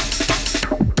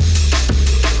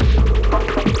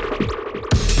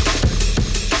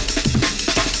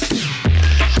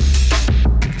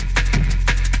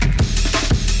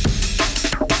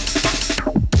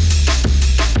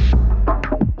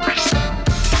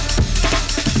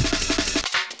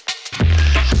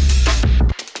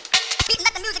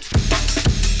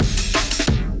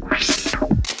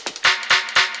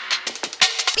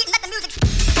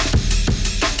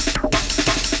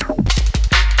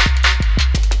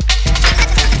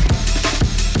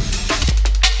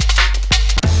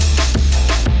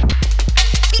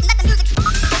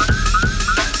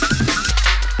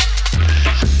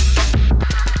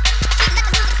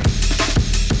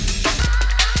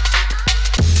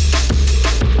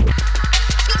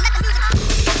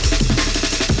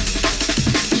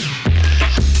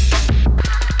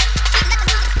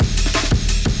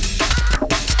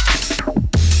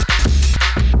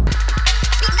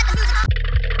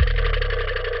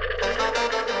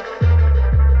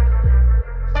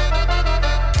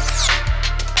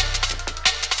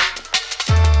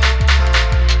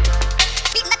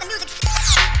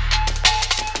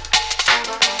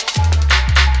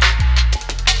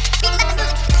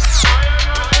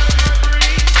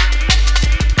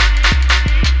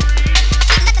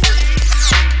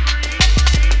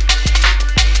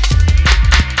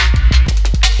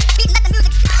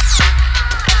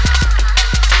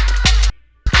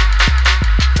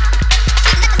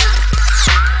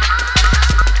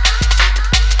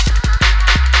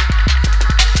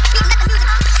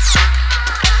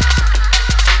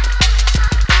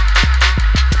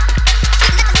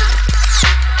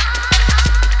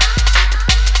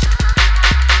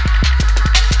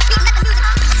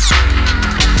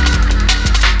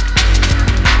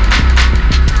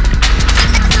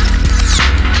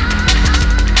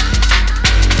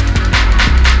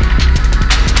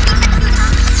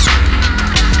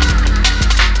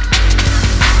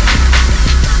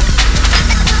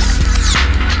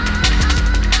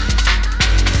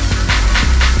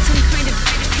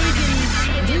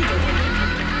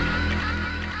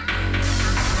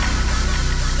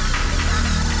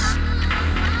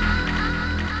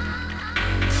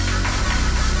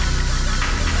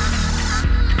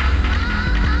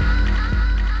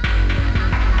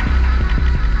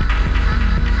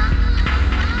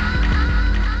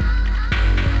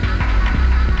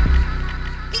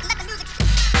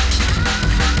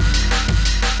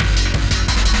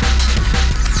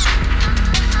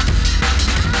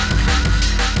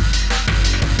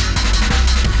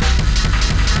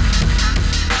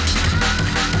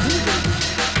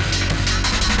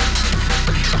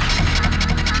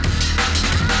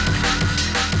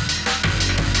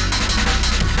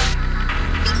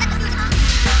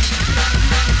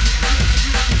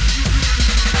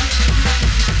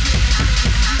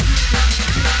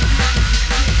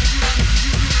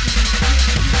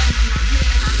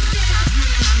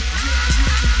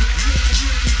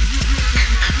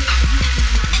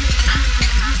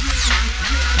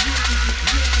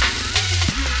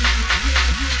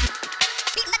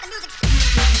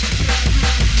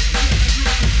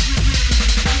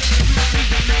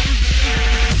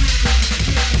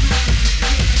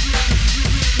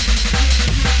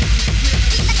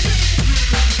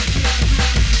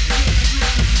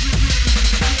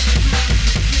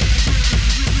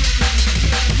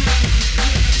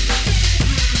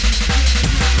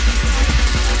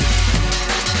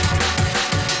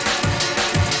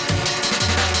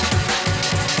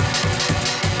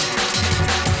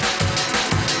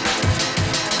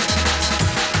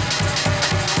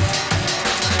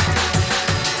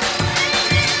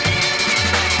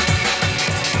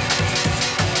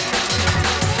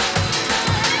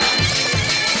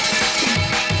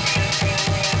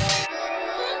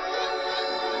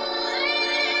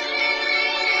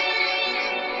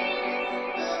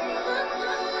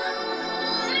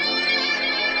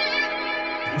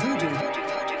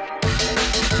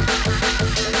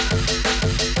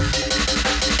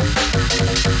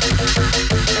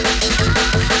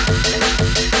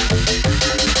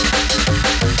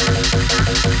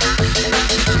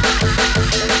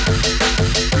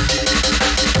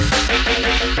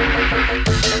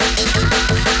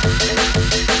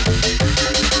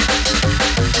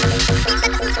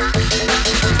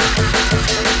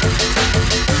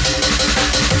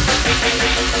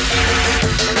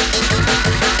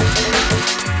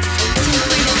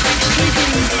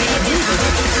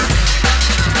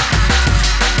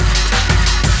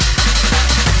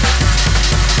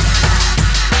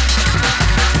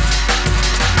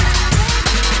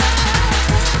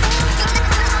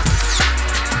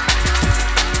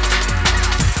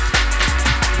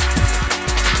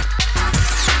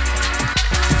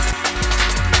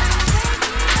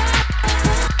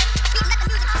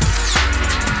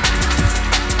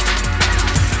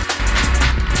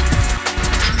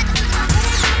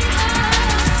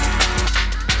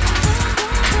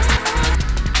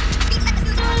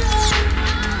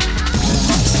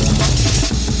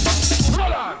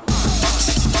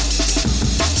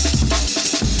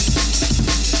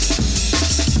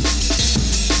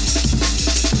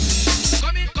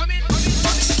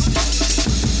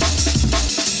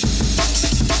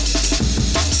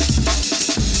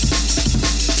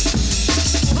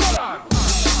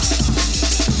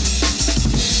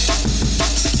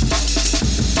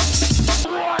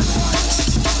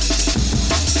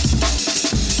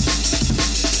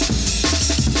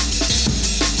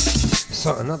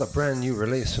 So another brand new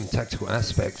release from Tactical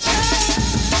Aspects.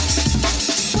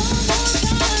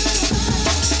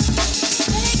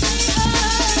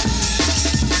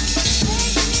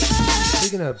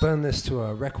 We're gonna burn this to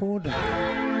a record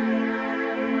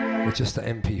with just the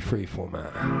MP3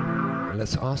 format. And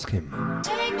let's ask him.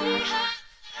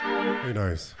 Who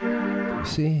knows? You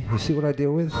see what I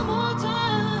deal with?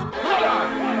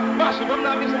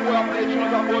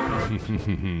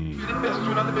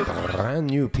 Brand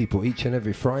new people each and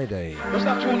every Friday.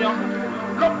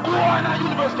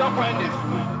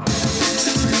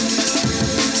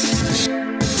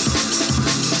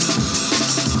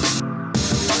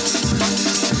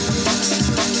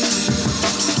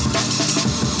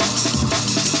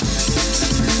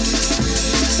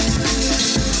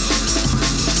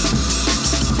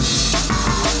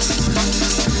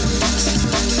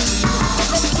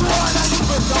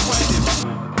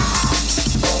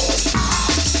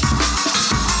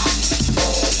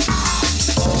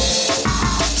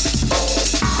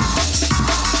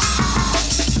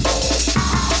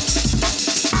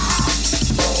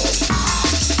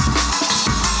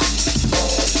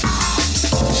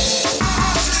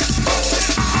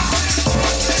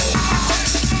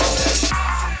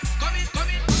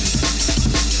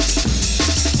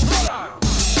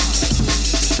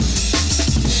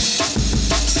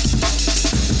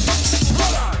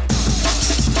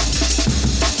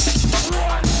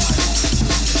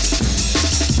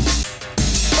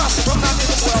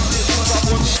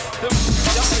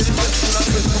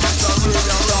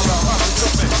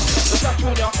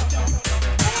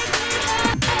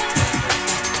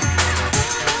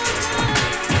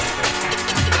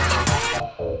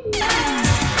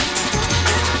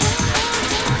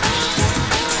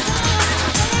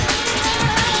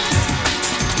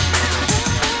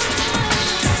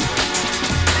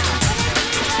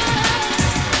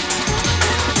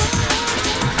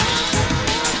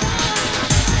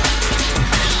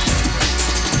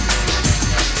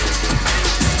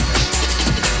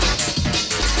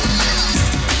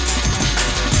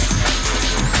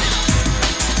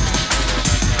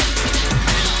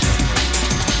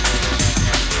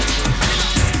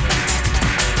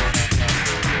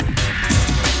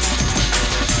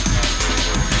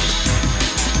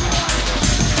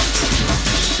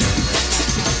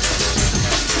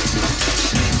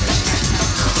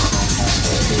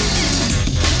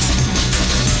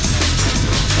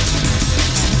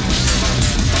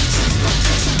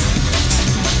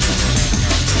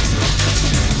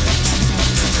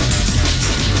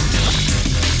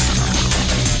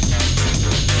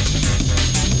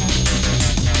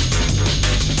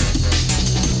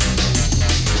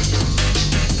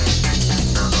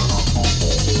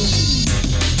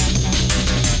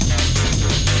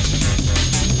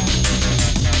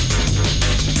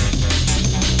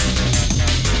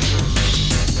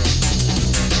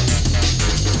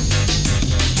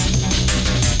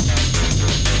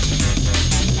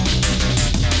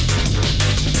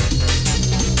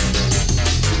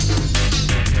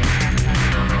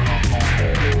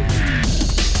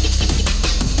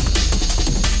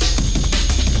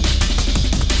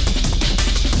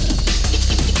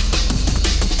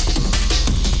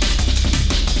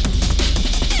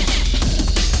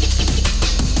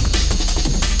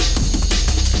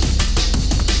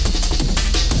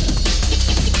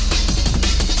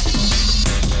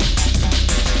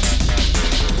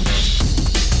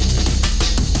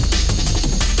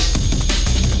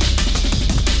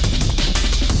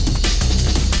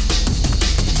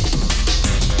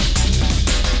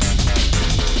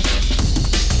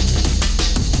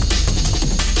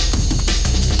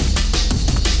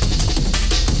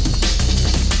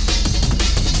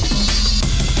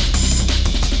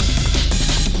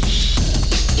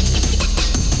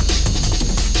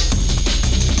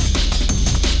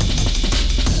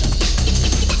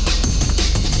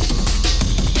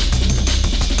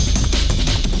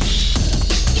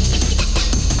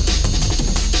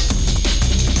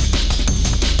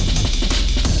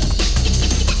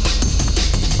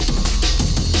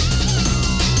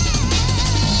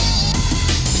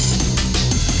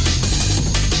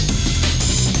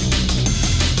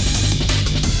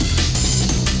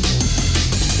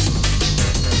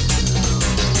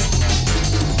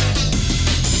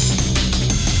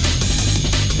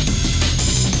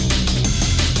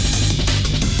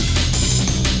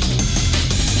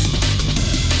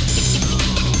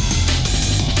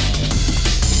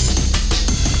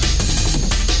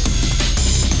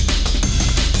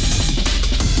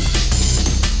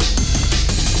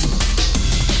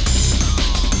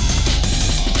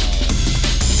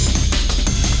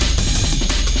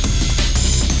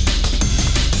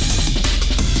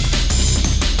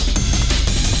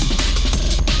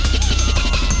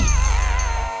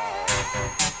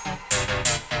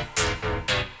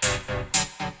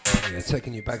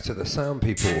 back to the sound,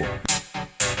 people.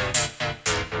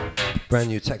 Brand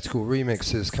new tactical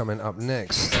remixes coming up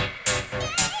next.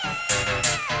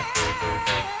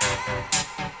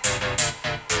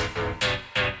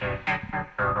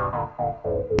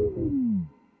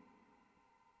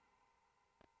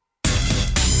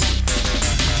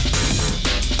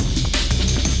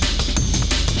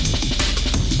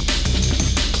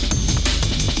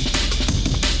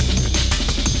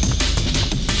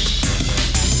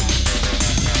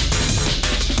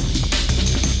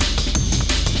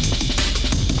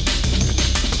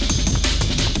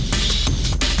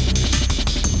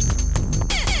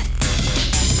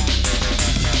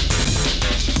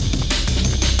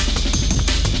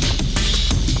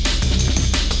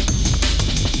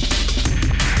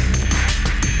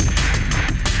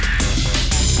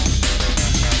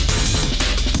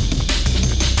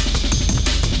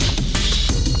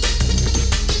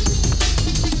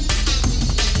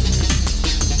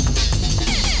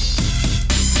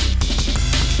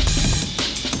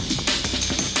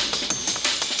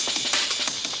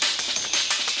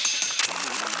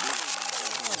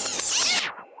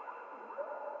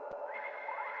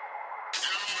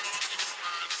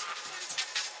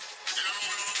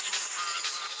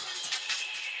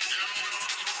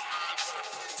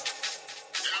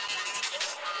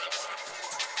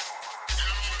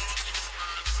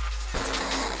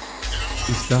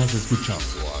 Estás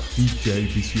escuchando a DJ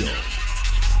Visión.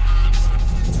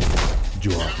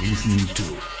 You are listening to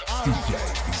DJ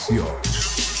Visión.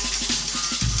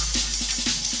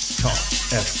 Top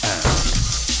FM.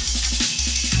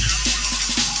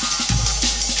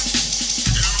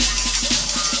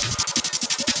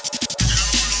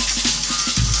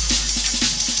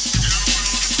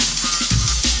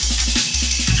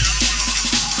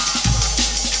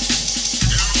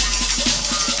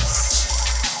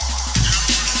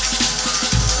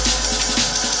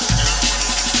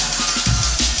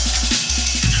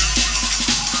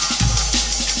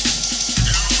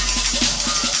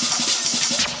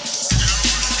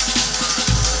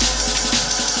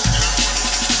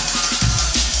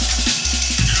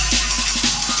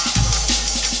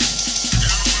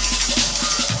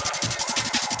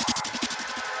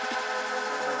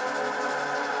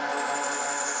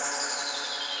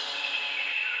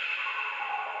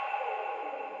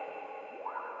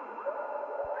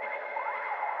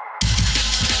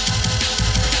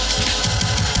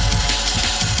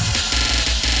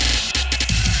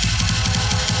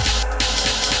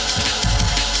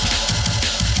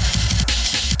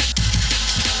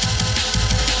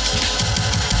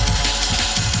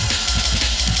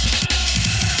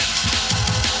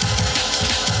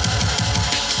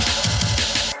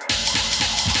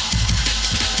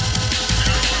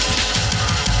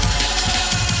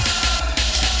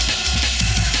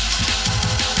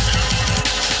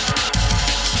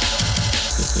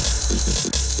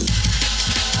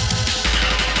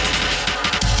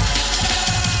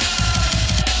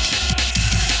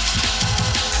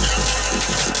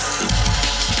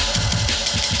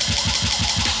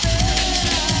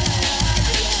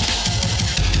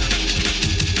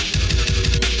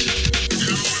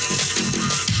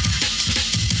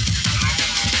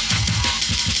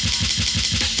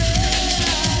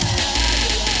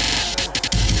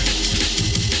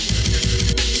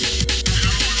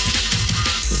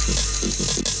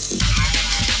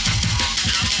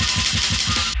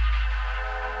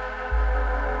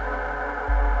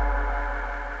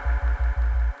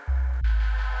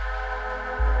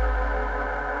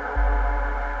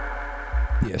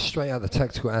 Straight out the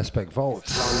Tactical Aspect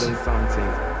vaults. London something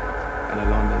and a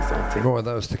London something. More of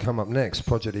those to come up next.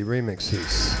 Project E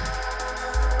remixes.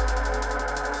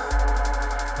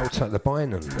 Hold tight the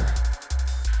Bynum.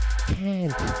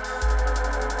 Can't.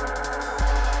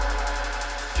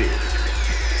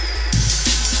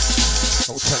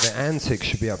 Hold tight the Antics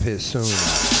should be up here soon.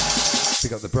 We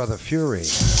got the Brother Fury.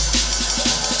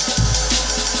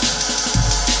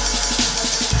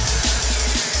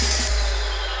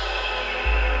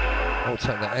 Hold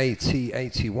tight the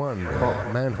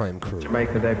AT81 Mannheim crew.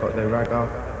 Jamaica, they got the ragga.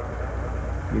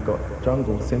 You got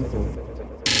jungle, simple.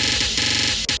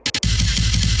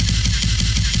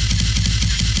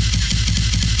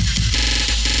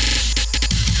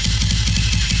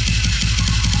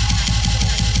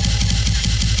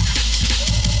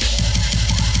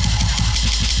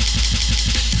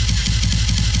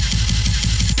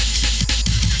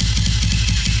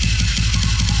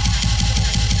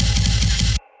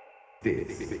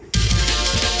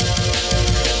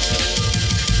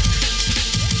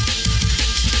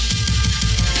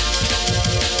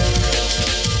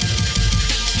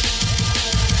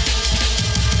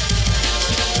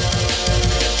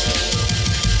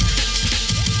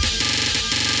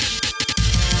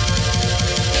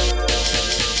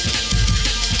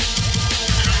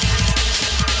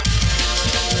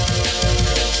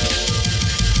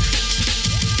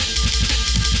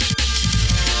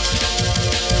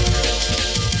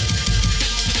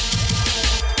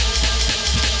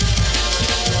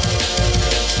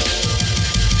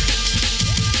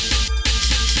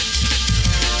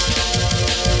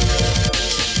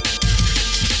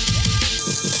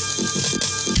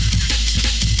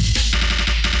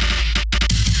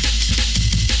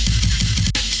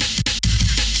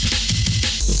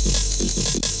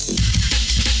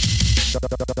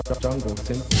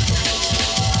 something.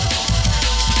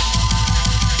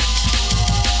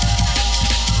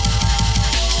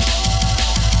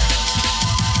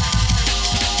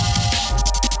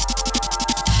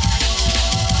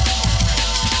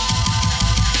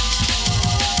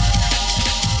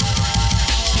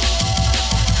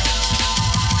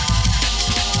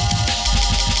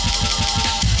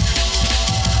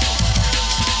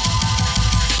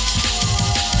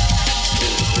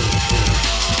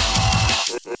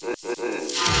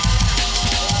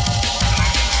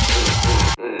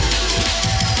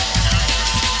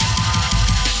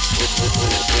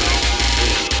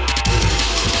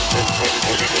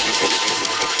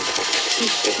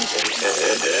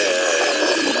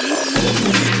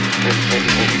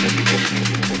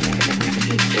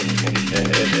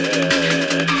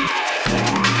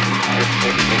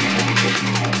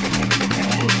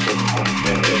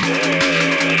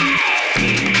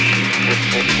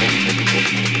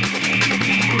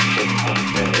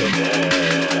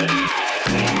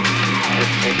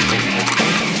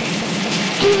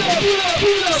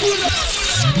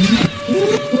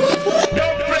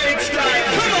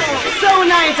 So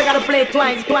nice, I gotta play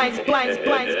twice, twice, twice,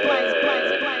 twice, twice,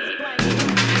 twice, twice,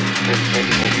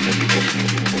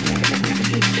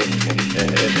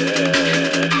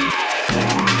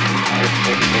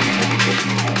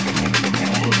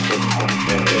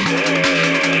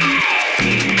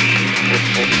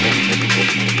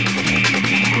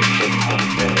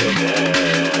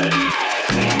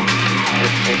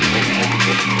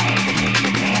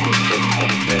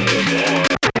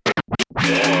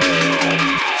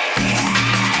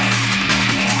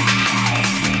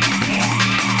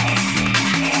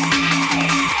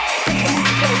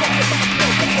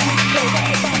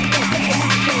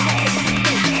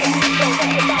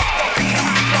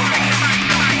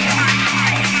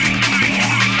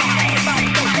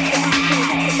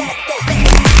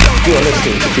 You are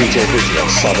listening to DJ Vision on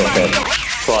Sub FM,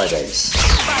 Fridays.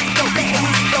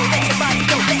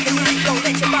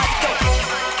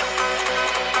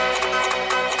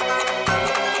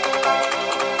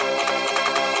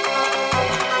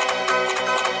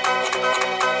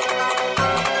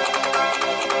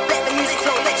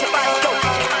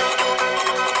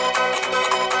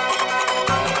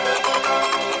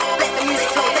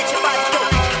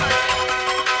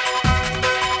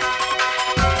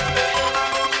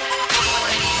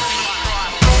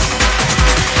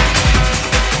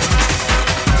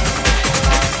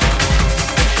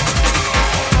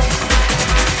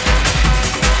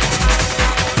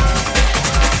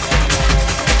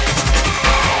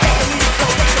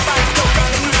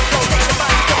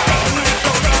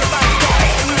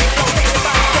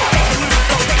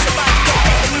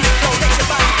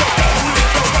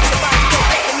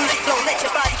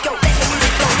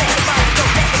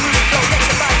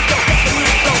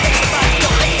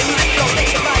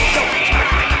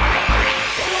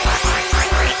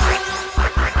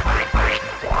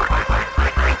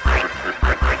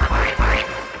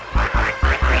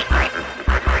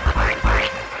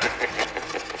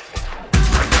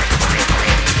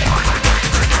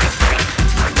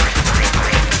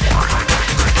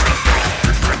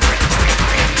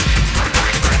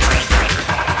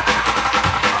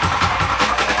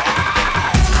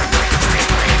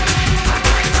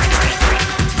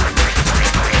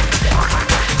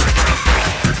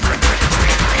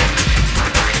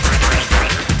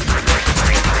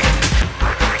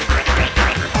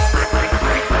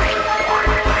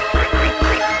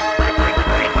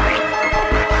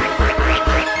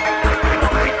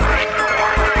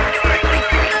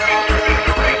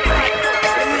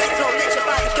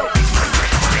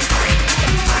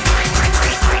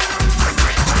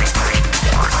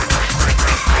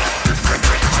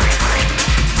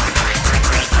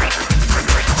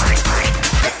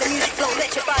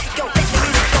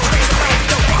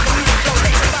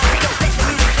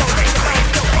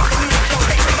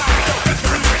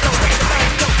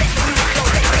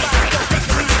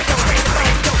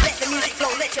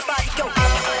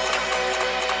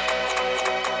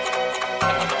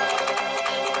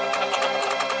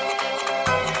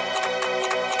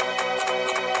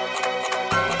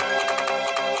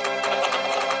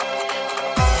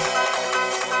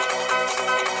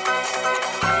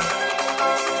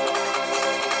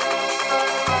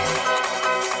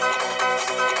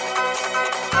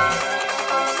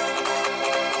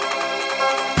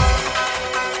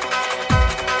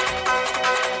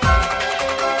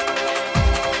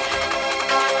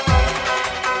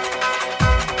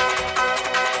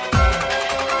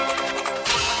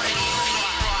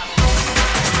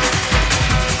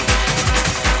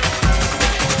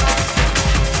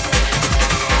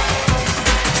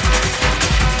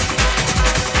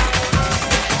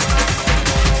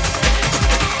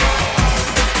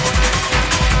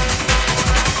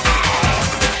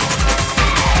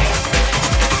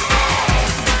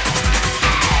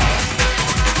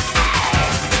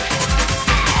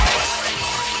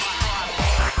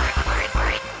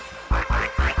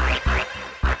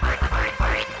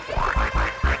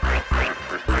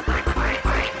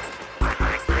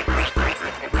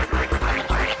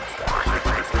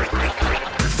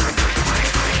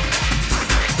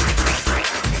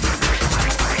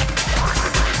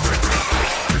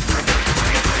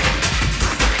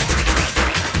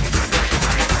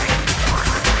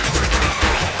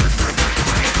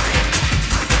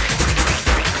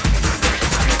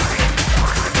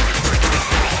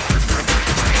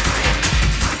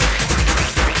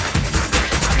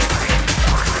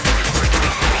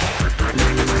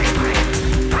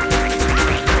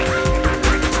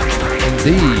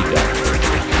 indeed.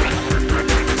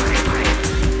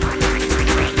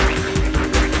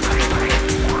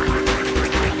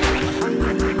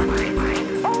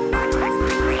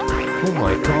 Oh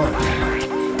my God.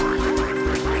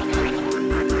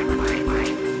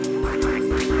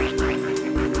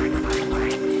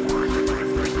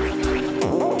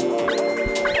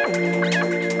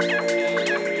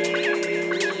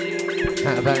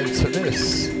 Out of that into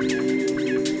this.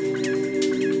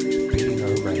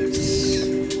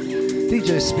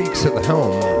 DJ Speaks at the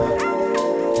helm,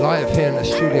 live here in the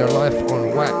studio, live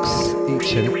on Wax,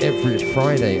 each and every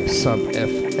Friday, Sub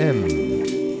FM.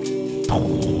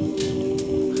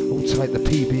 All tight the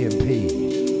PB&P,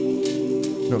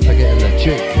 not forgetting the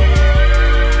jig.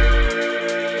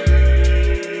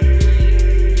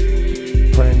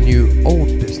 Brand new old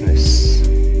business,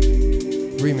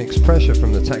 remix pressure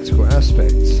from the Tactical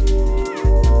Aspects.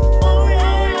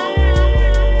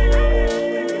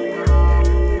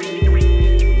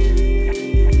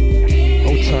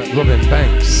 Robin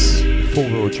Banks,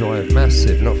 four-wheel drive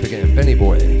massive, not forgetting Benny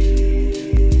Boy.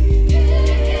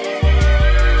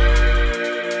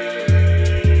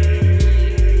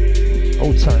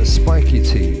 Old tight Spiky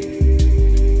T,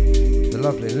 the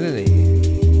lovely Lily.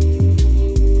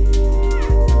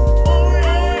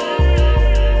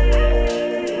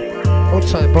 Old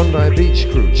tight Bondi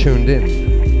Beach crew tuned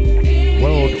in.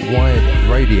 Worldwide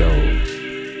Radio.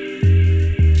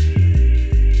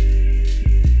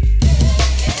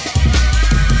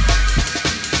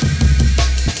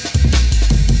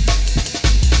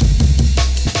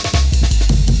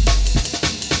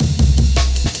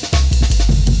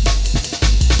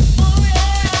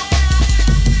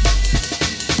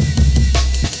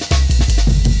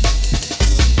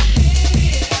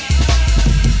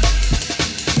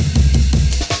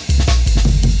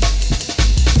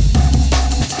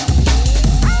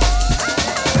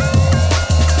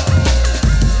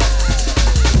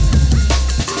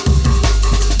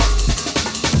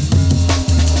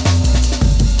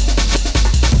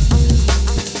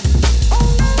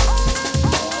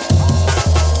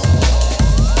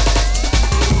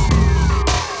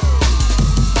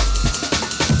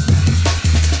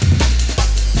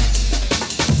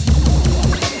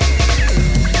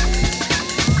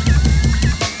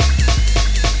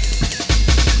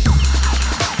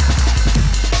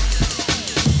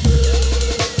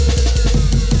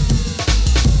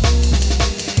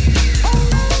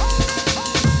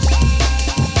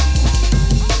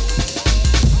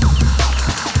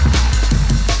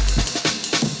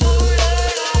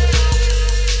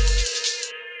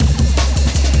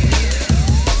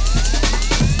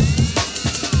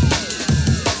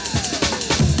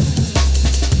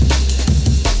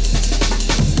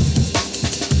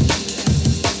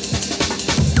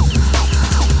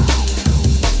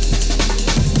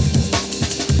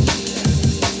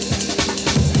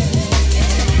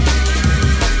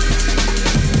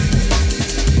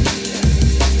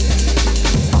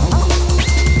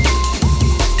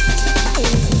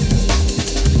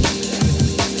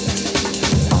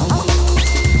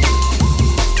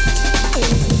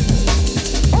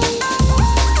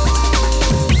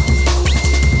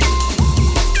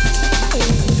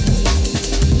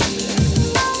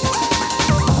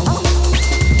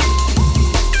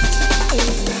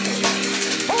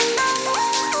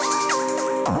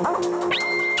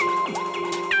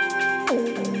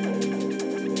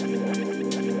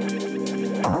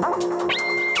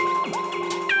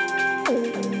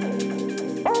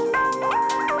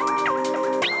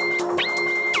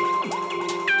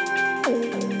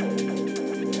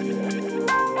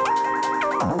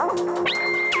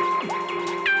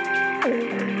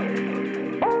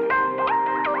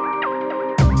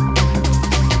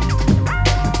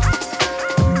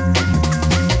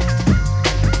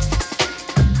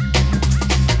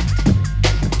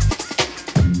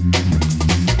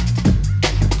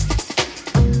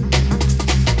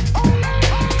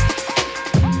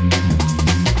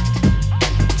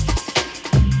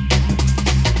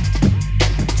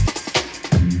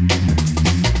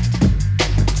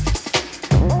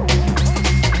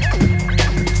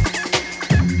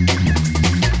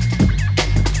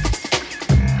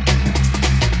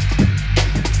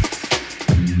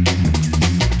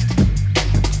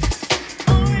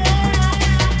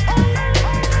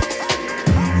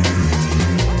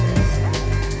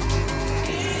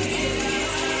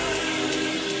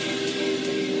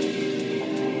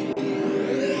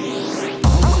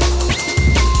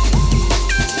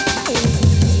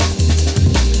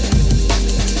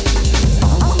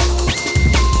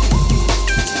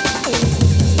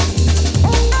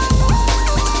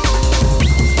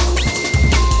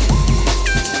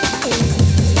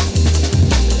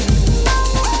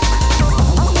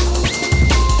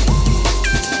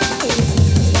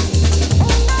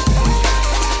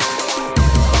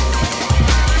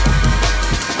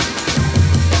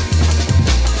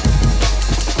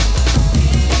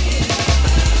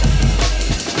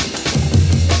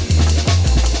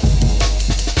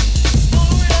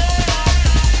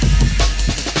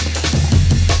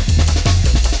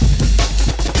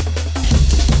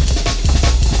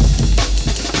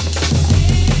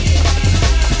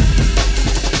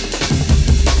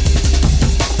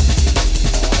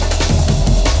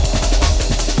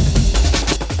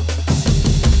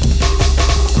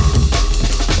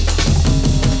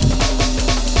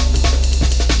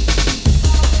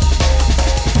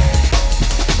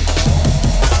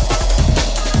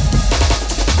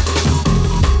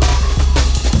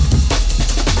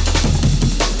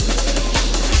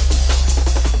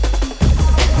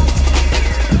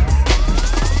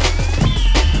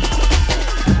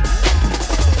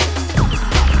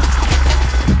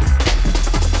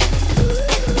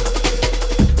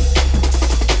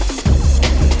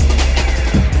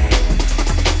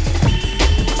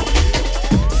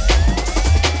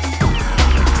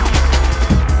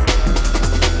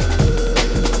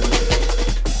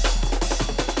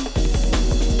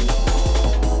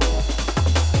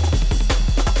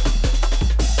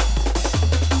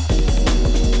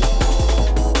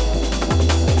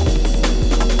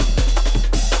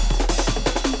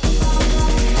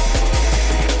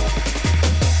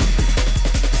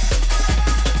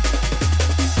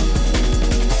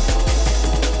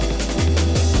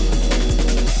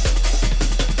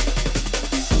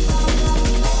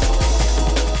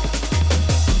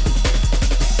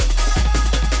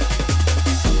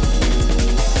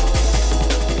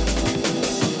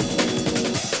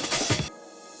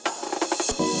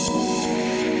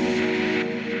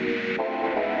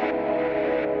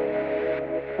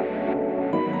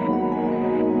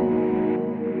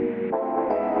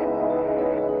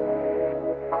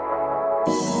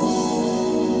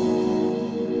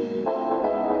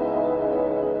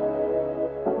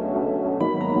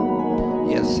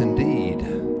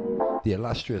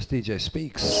 illustrious DJ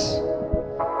Speaks.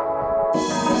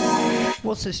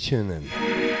 What's this tune then?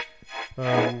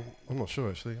 I'm not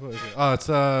sure actually. What is it? Oh, it's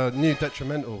New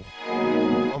Detrimental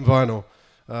on vinyl.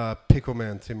 Pickle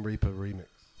Man Tim Reaper remix.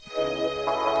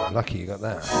 Lucky you got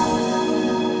that.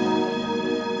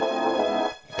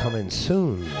 Coming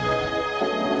soon.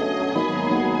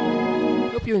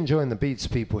 Hope you're enjoying the beats,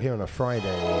 people, here on a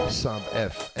Friday, Sub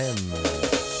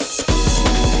FM.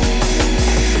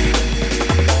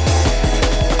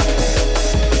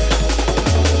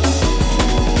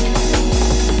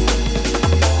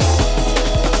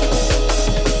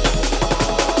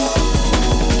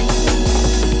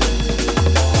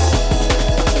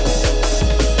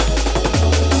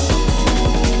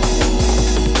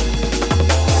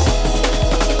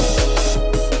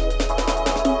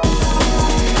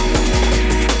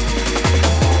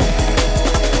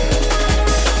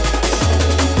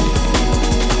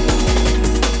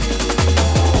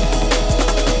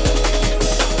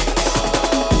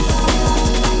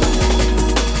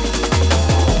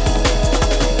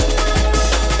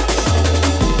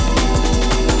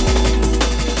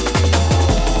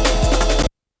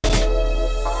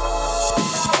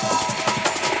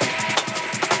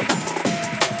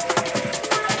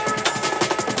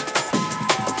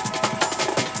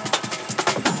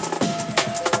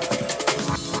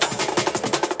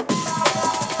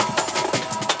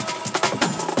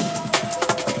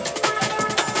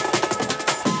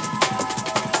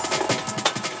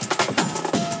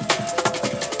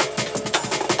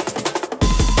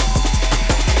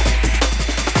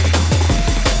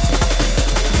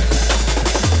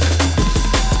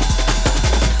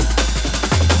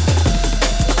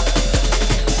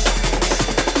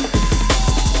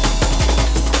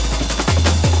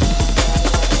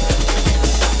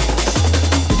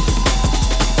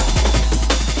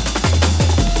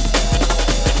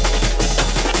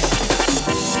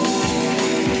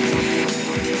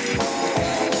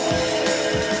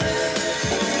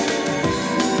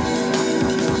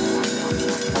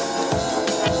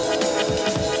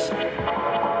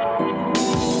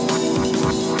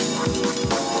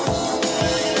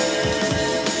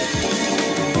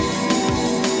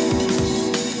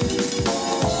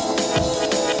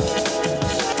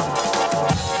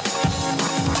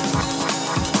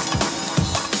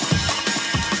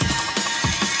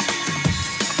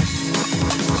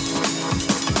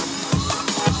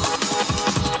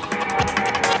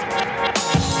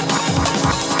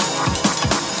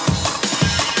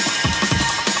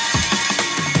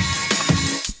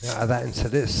 That into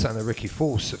this and a Ricky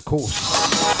Force, of course,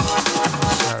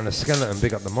 and a Skeleton,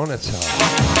 big up the monitor.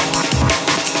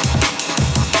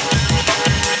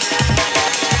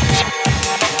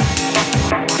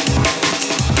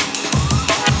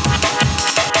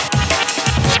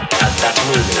 At that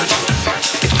moment,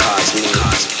 it caused me.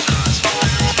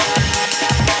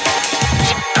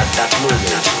 At that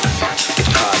moment, it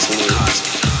caused me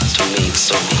to make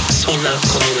some inner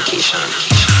communication.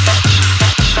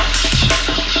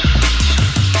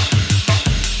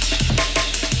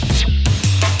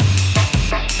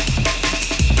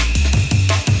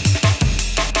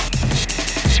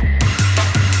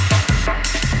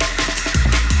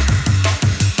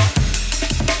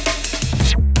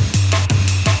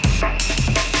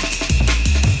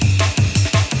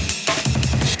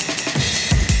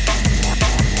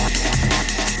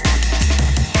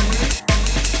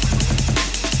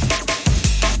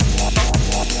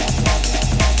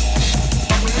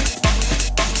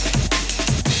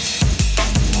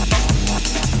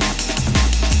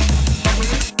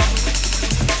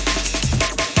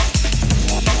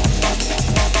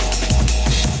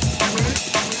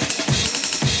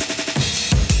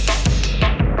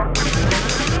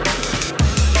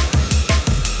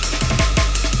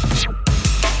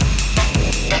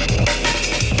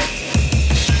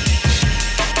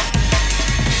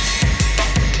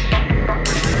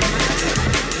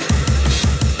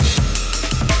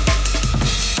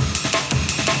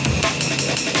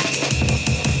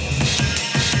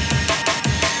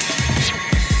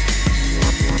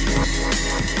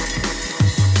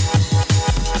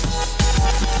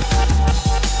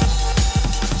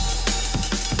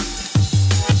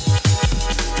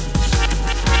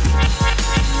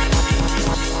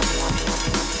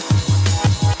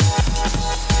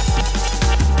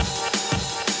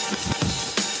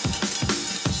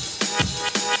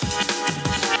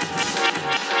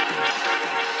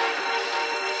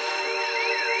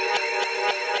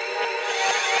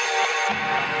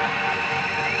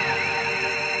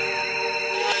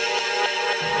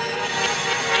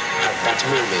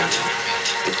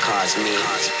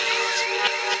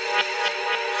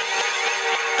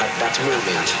 At that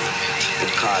moment, it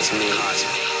caused me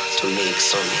to make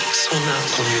some inner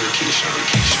communication.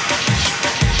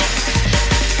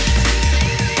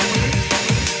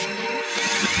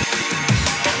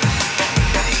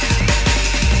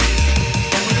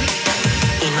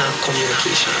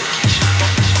 Communication.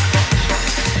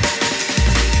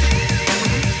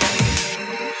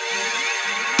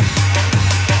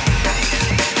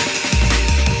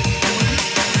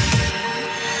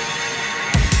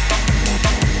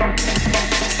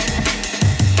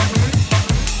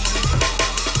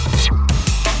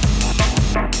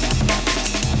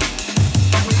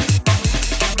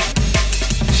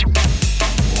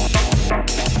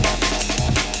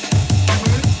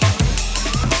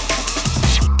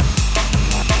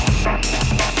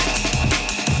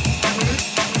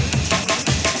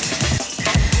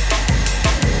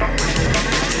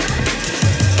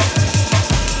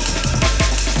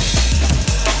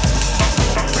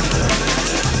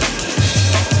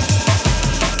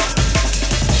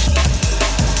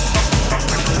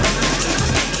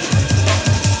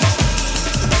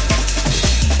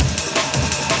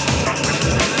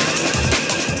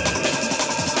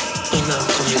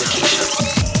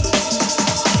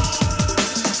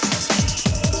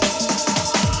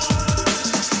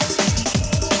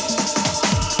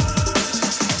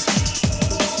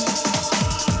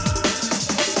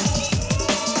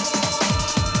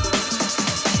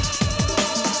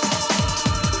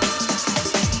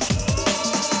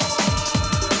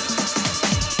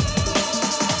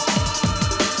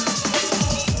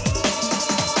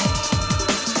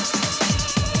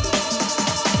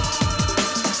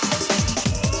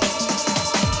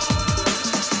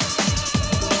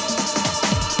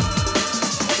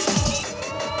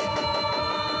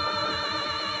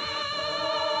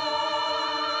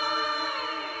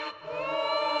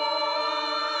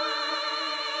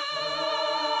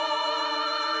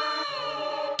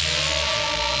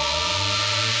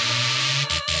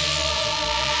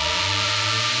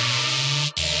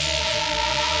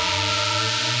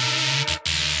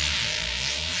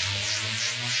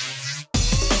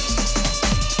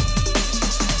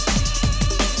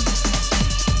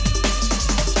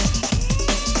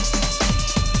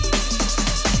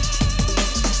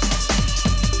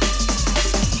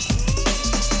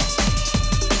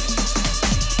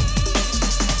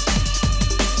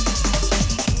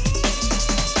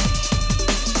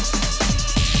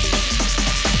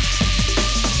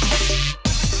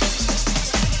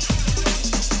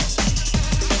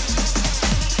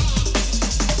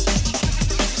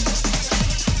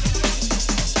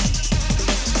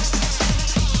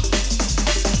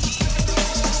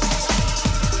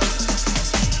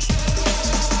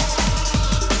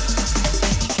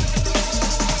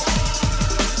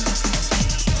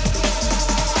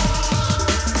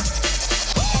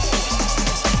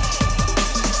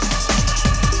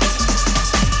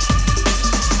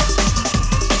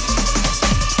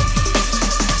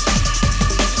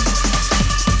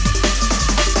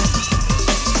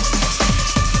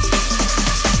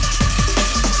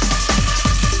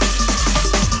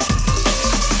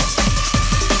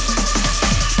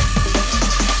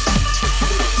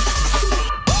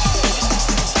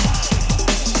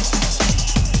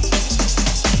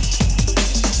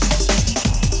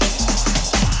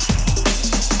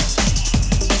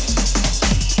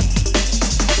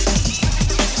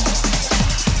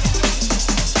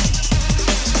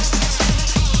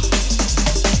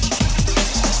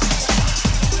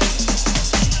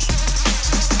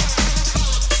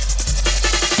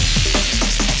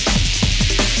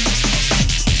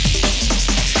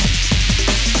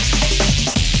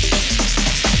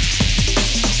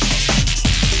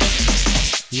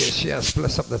 Yes,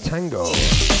 bless up the tango.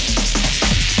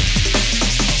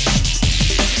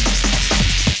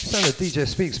 Sound of DJ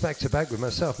Speaks back to back with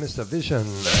myself, Mr. Vision.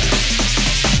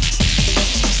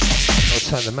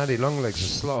 Outside the Maddie Longlegs of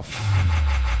Sloth.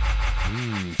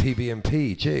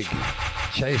 PB&P, Jig,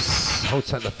 Chase, hold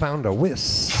tight the founder,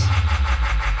 Whis.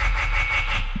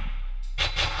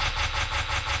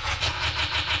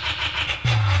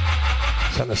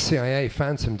 Sound the CIA,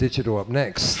 Phantom Digital up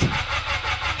next.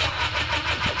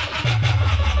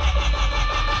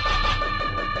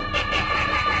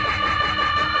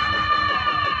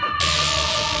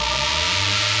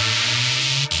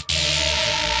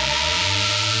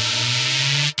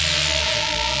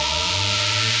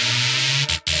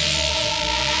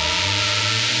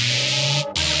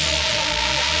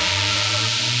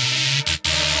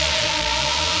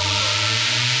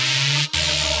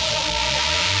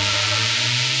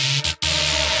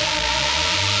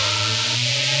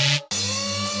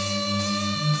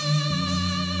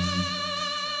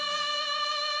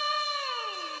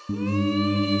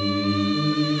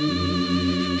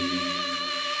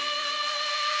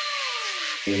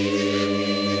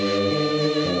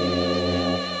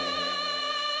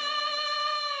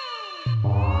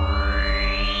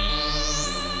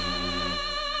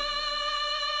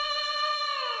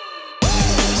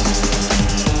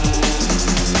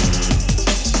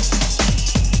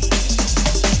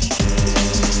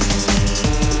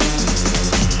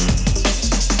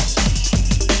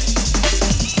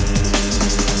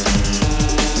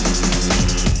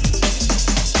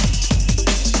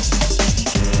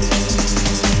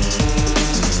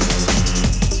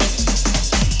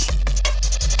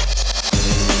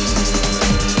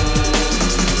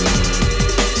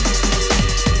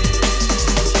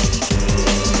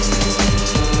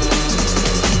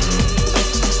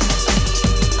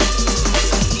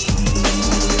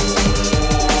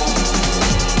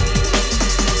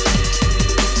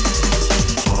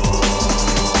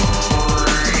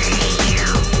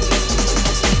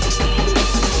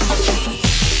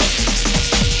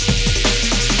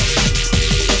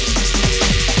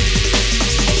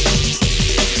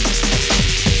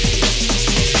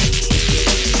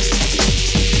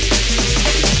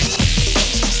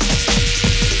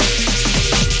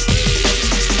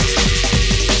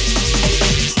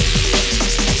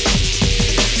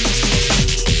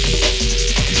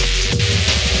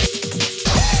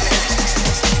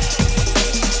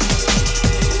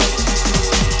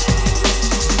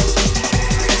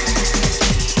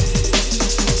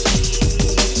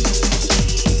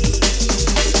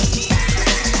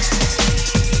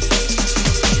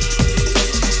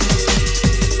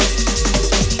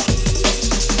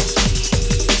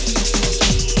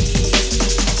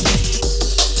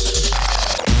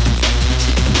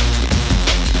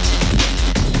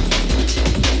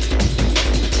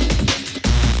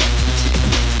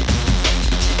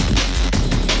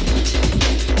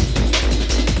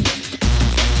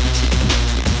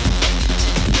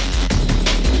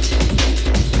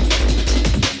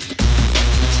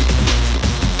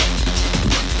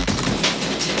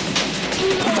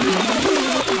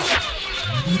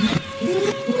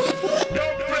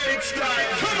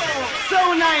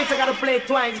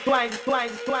 twice, twice,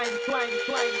 twice, twice, twice,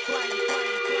 twice, twice, twice.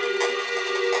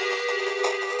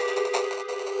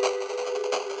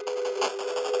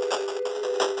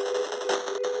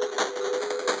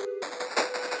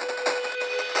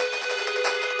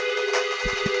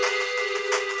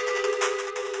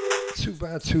 Too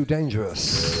bad, too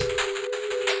dangerous.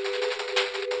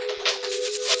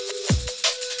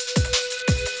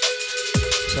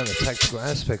 Certain tactical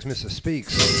aspects, Mr.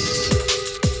 Speaks.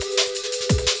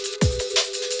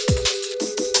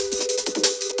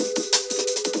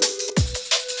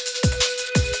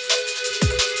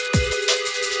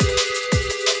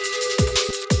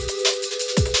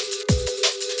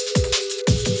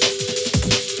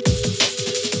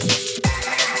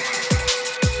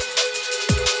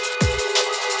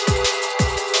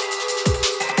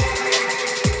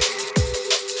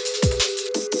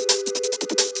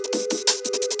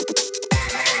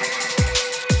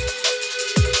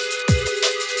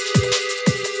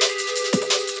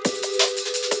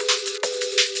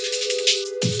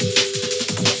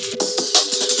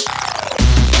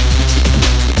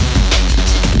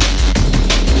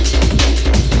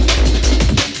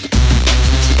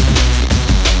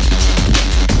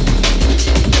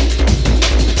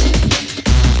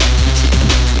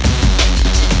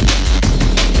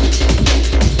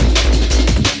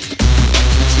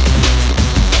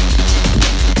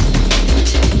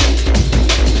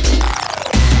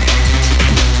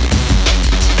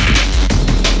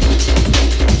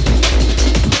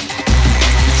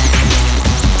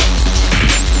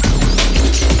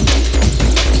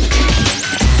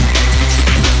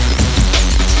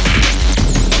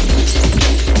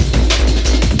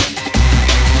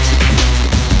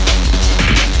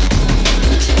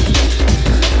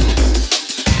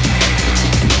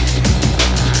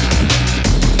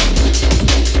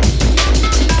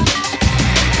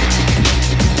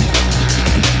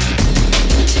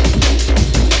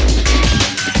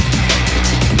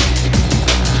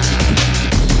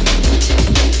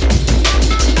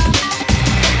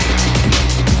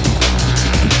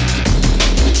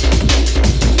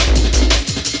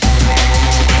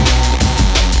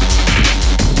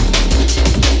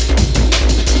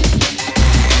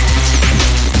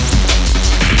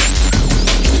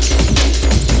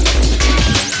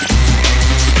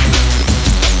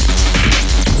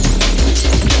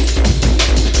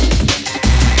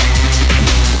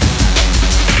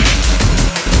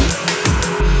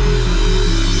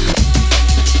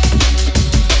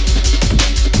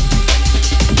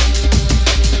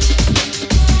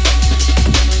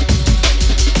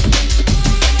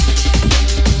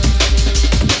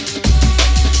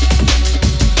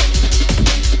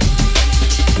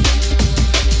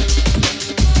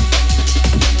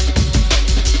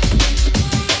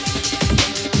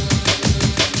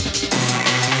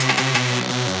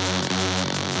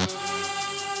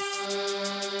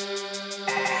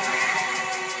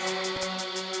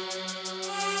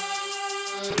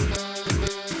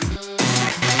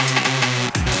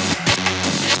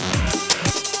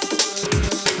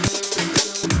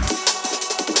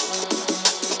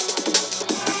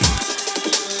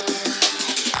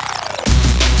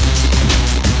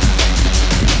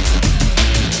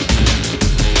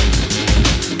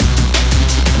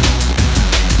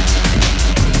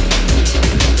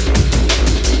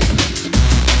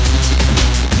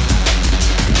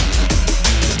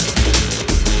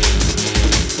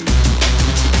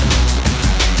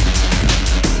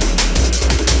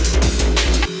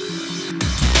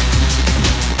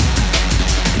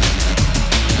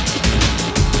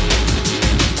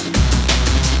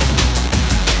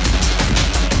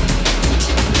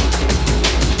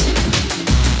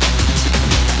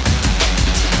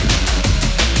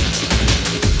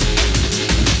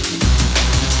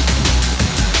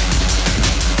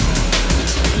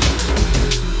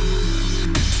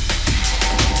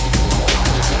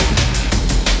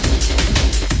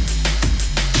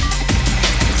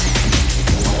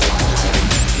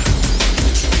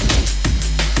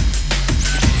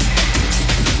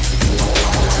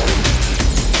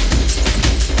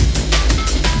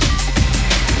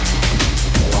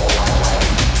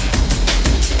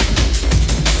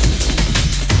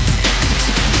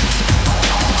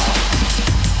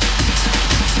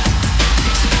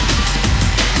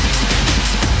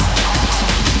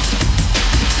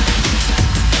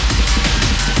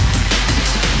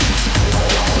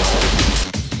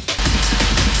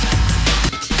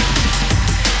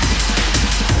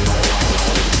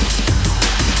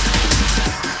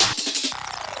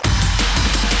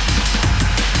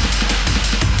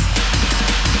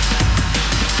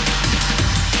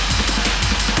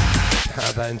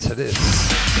 Into this.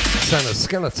 Sound of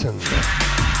Skeleton.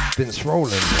 Vince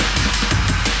Rowland.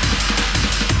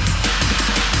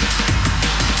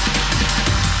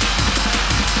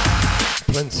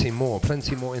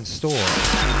 Plenty more in store.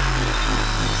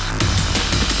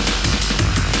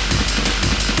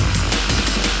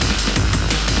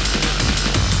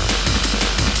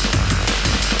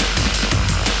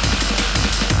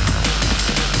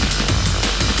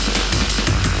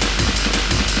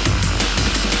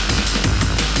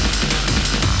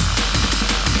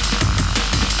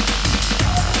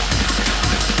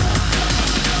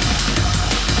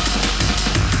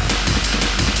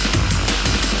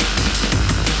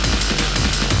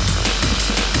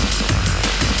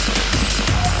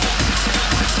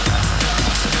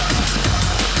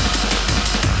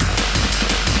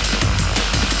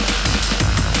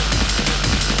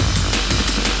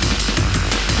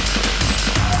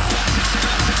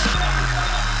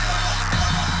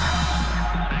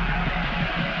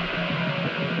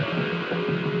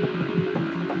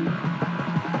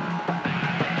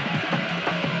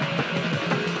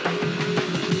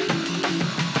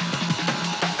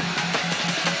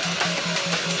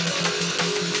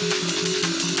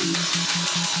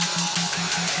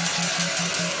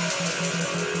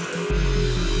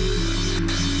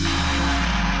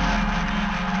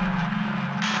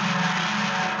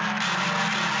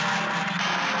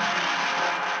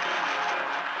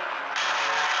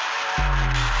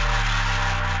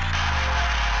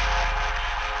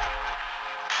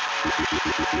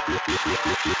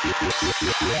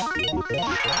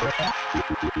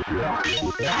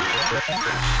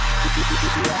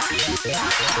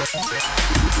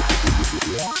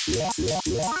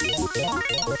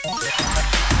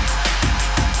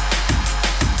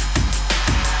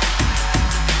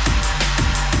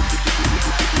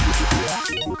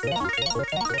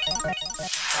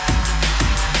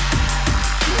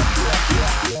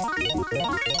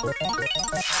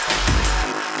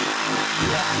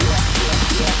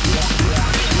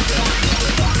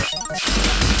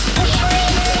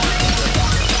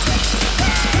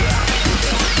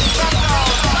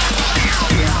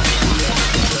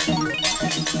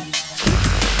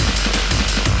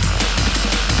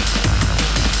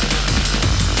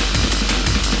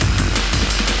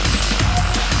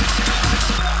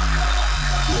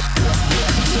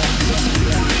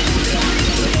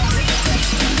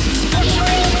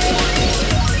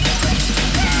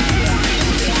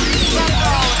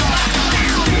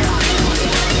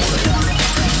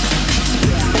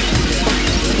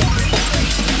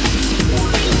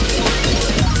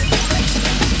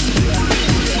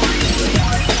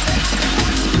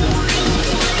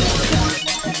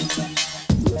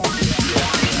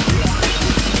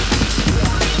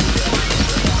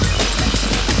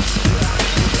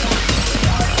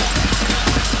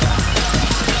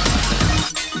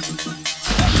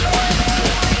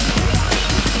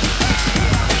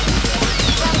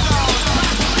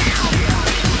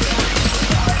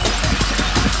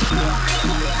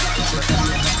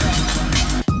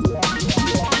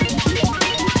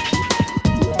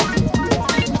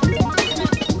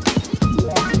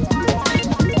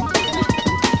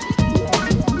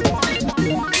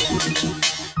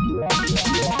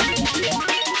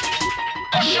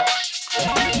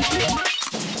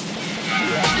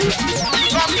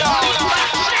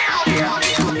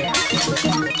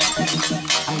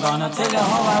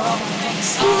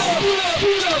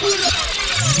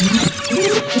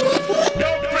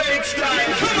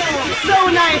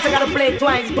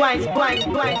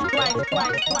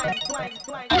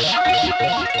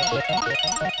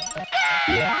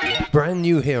 Brand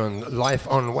new here on Life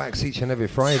on Wax each and every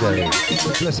Friday.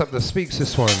 Bless up the speaks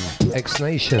this one, X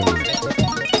Nation.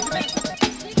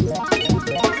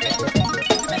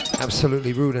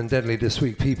 Absolutely rude and deadly this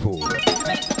week, people.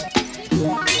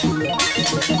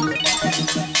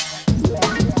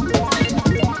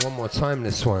 One more time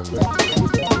this one.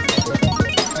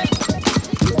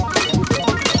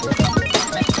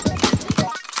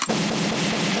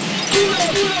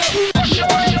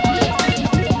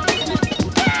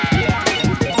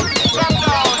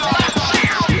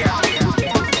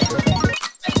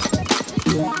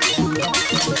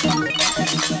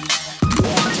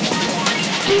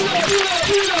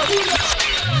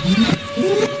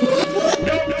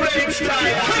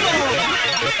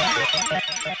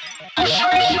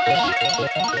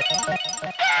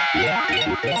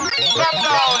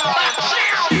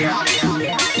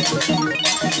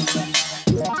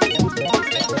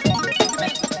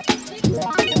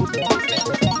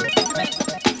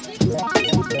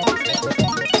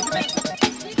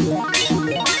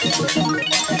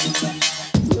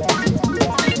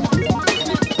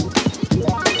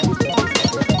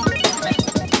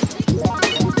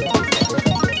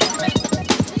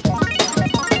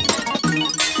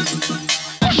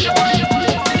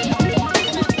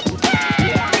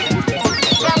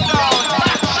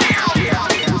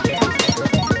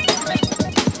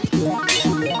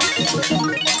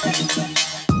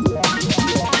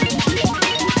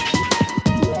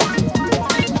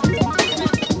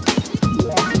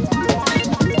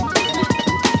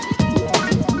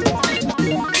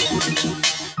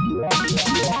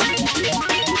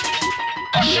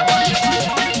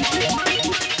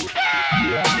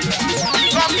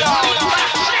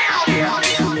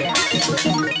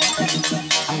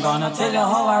 I'm gonna tell you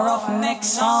how a roughneck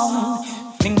sound.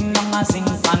 Fling down a sing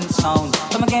fan sound.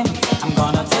 Come again. I'm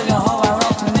gonna tell you how a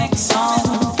roughneck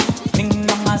sound. Fling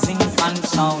down a sing fan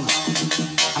sound.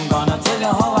 I'm gonna tell you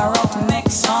how a roughneck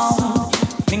sound.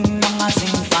 Fling down a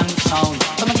sing fan sound.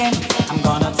 Come again. I'm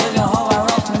gonna tell you how a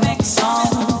roughneck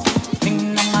sound.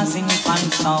 Fling down a sing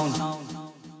fan sound.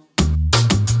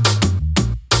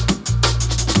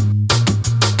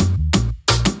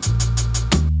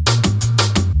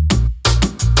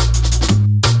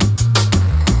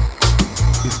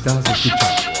 Estás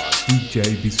escuchando a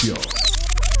DJ Visión.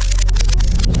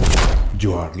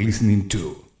 You are listening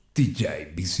to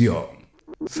DJ Visión,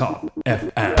 Sub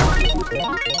FM.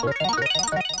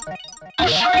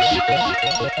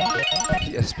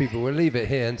 Yes, people, we'll leave it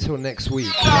here until next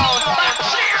week.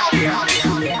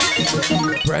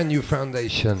 Brand new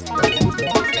foundation.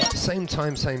 Same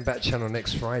time, same bat channel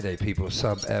next Friday, people.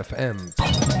 Sub FM.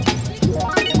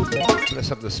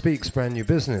 Bless up the speaks, brand new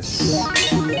business.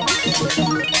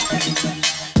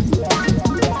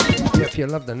 Yeah, if you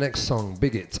love the next song,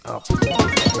 big it up.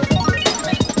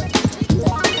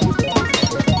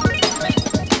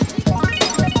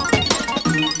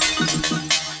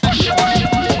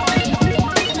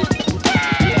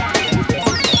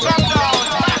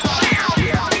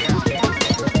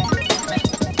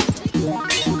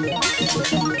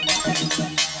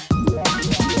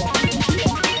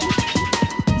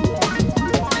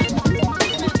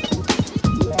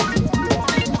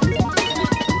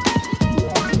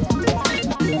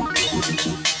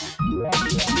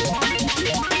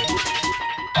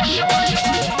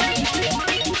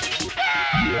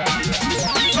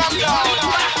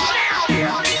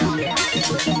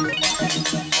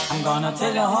 I'm gonna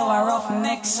tell you how a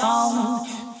roughneck sound.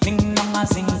 Fling down a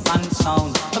sing fan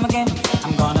sound. Come again.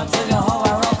 I'm gonna tell you how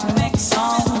a roughneck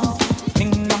sound.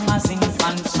 Fling down a sing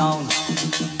fan sound.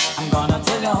 I'm gonna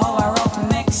tell you how a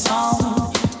roughneck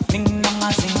sound. Fling down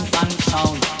a sing fan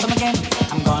sound. Come again.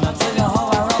 I'm gonna tell you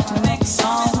how a roughneck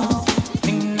sound.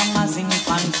 Fling down a sing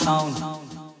fan sound.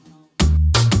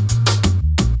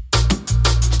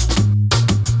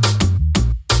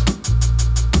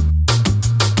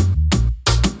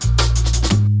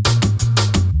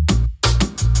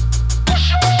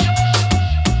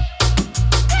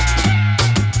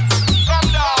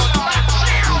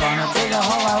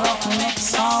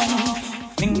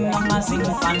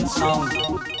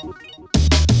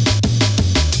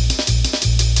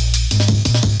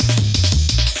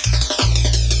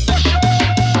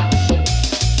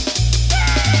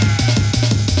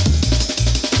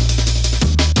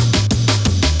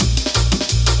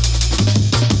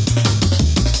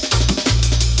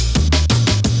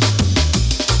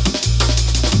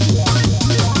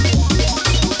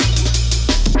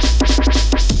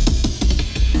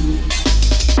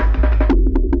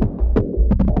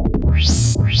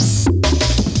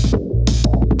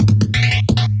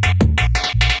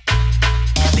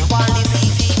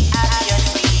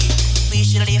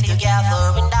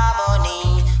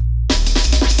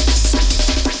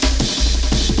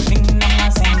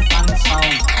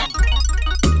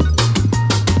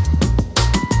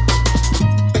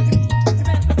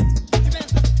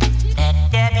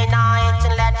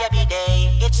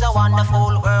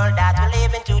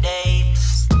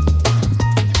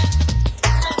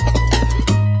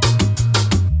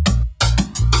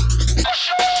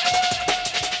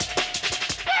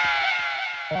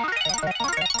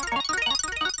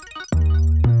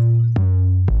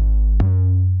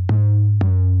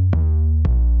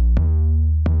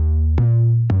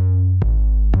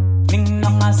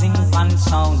 Sing fan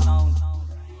sound.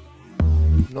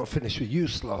 Not finished with you,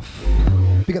 Sloth.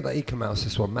 Big up that Eco Mouse,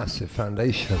 this one, massive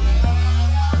foundation.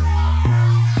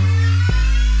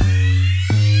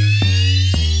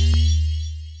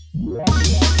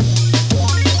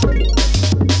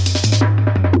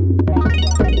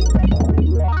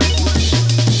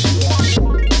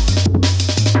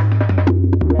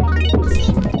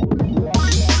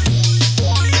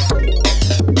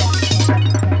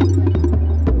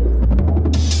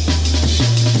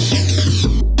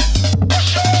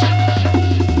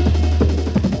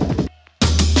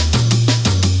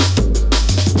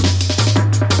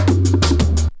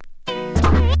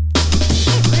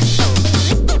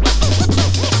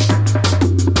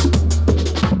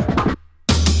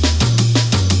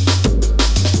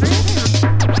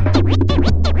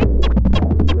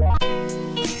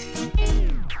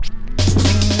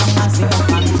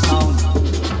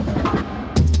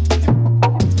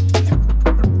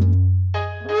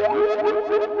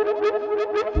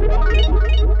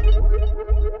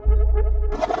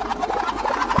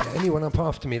 Anyone up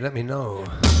after me, let me know.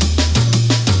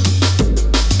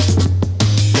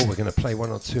 we're going to play one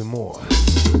or two more.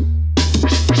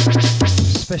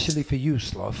 Especially for you,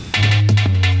 Sloth.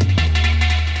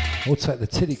 We'll take the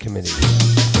Titty Committee.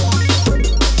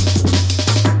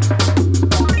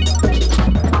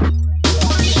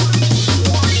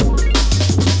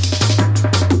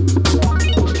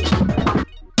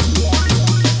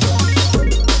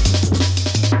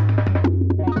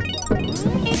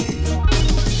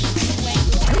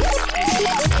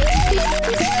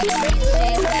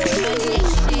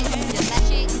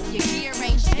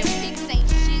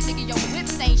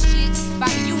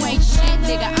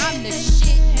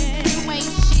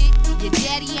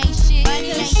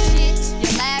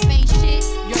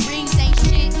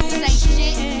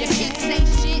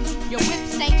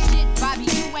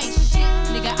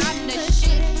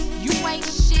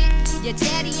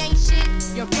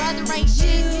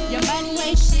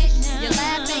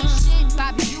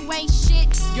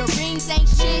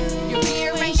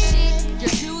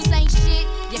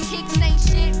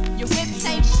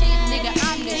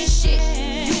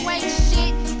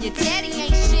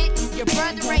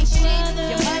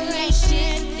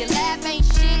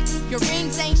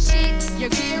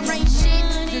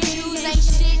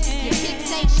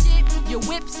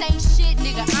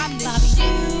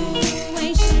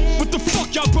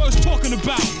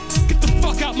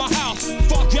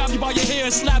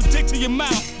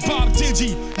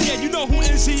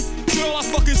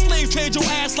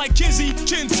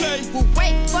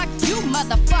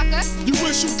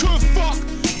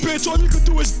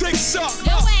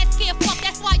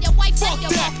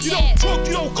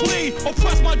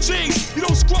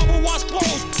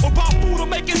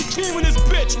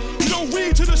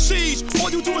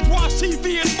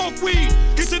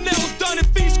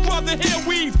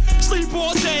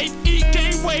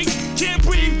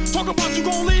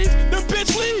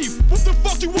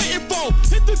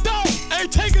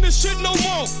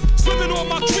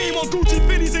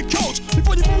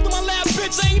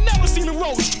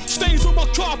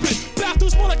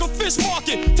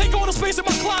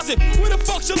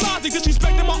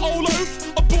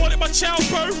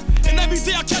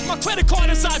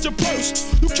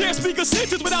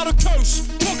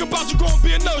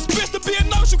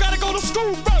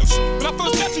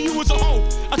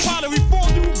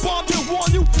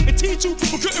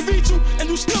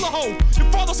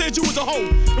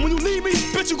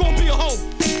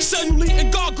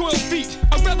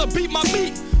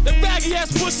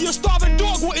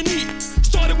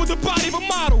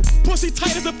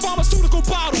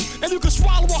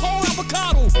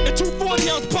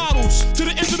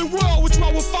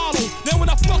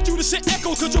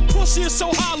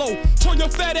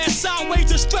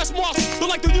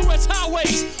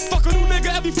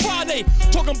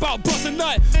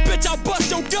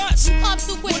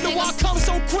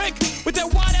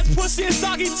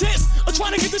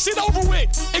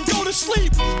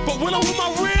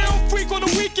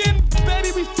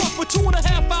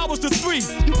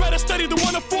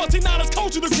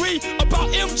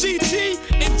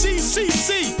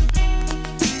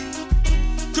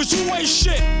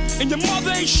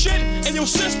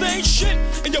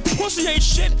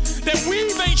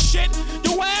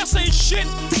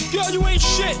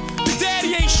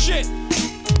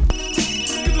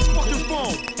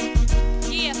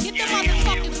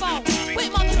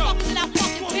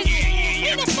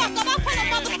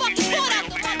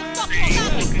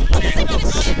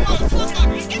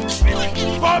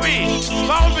 Bobby,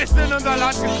 warum bist du in unser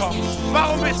Land gekommen?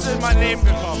 Warum bist du in mein Leben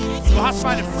gekommen? Du hast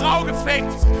meine Frau gefickt,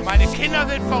 meine Kinder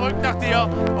sind verrückt nach dir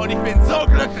und ich bin so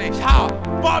glücklich. Ha!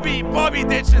 Bobby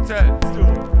Digital.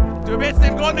 Du bist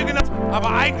im Grunde genommen, aber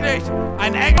eigentlich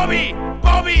ein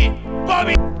Bobby!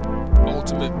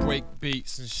 Ultimate break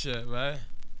beats and shit, right?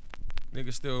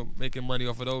 Niggas still making money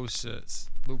off of those shits.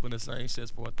 Looping the same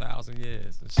shits for 1,000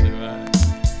 years and shit, right?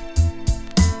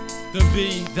 The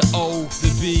B, the O,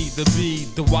 the B, the B,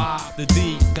 the Y, the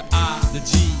D, the I, the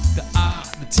G, the I,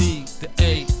 the T, the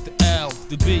A, the L,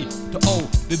 the B, the O,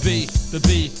 the B, the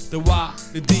B, the Y,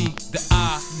 the D, the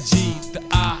I, the G, the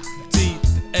I, the T,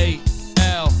 the A,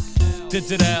 L,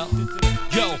 digital.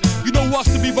 Yo, you know us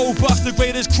to be robust, the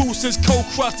greatest crew since Cold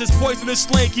Crust. This poisonous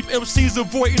slang keep MCs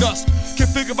avoiding us. Can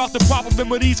think about the proper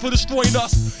remedies for destroying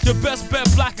us. Your best bet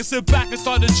black is sit back and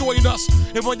start enjoying us.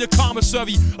 And run your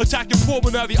commissary, attack your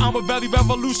pulmonary. I'm a very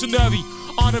revolutionary.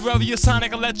 Honorary, a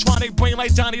sonic, electronic, brain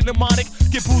like Johnny Mnemonic.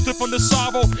 Get boosted from the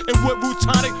sorrow and whip root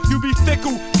tonic. You be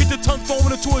fickle, get your tongue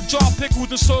thrown into a jar of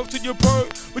pickles and served to your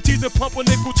bird. With teeth and pump a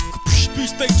nickel.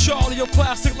 Beefsteak Charlie, your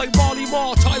plastic like Marley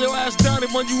Marl. Tie your ass down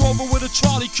and run you over with a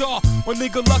trolley car. When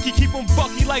nigga lucky, keep him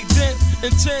bucky like Dent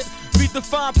and Tent. Read the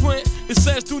fine print, it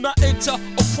says do not enter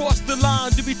or cross the line.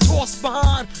 To be tossed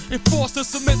behind and forced to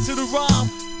submit to the rhyme.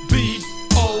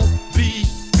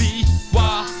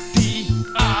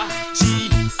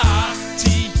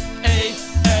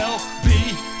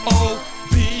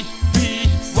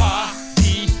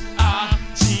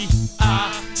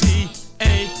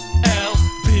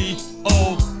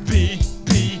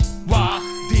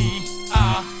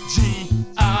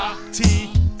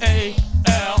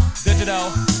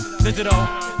 Digital.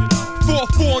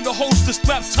 4-4 on the holster,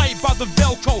 strapped tight by the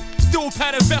Velcro. Steel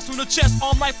padded vest on the chest,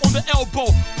 arm knife on the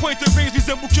elbow. Pointed rings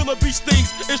resemble killer bee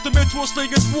stings. Instrumental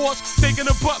slinging sports, thinking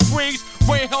the butt brings.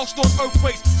 Rain, hailstorm,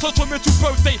 earthquakes, mental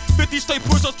birthday. 50 straight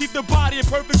push-ups keep the body in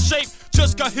perfect shape.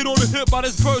 Just got hit on the hip by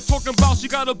this bird talking about she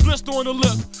got a blister on the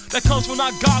lip. That comes from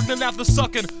not goggling after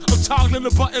sucking. I'm toggling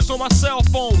the buttons on my cell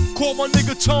phone. Call my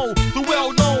nigga Tone, the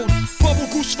well-known. Bubble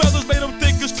goose feathers made them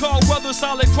think it's cold weather.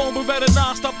 Solid chrome, Beretta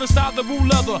non-stuffed inside the moon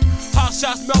leather. Hot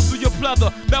shots melt through your pleather.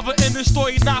 Never ending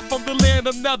story, not from the land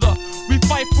of nether. We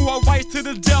fight for our rights to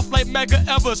the death like Mega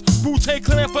Evers. Wu-Tang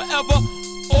Clan forever,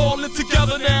 all in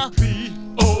together now.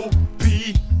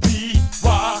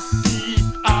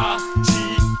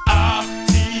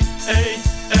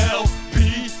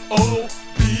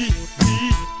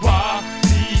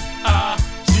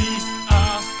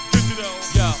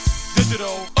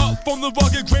 From the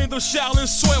rugged grain of Shaolin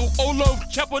soil, oh love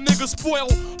kept a nigga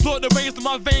spoiled. Blood that raised in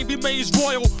my vein remains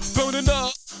royal. Burning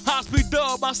up, high speed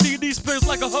dub, my CD spins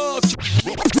like a hug.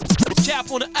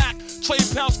 Cap on the act, trade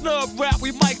pound snub rap,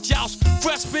 we mic joust.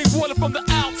 Fresh spring water from the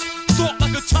Alps. Stalk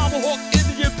like a tomahawk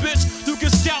Indian bitch. You can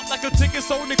scout like a ticket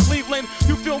sold in Cleveland.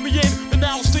 You feel me in the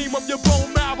now stream of your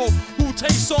bone marrow.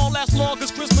 Wu-Tang song lasts long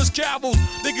as Christmas carols.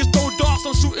 Niggas throw darts,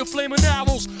 I'm shooting flaming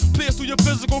arrows. Pierce through your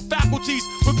physical faculties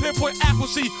with pinpoint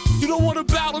accuracy. You don't wanna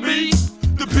battle me.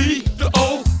 The B, the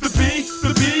O, the B,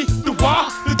 the B, the Y,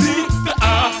 the D, the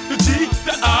I, the G,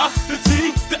 the I, the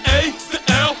T, the A, the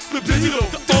L, the B,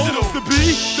 the O, the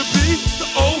B, the B, the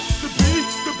O, the B,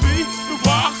 the B, the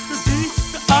Y, the D,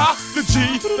 the I, the G,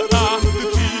 the I, the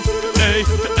T, the A,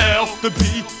 the L, the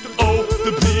B, the O,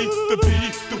 the B, the B,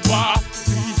 the Y,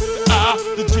 the I,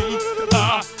 the G, the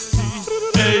I, T,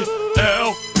 A,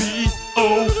 L, B,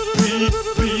 O, B,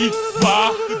 B, Y,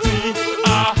 the D, I,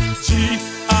 G,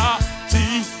 I, T,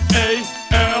 A,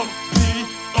 L, B,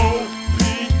 O, B,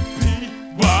 B,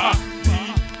 Y, D,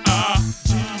 I, G,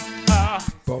 I.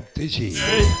 Bob Digi.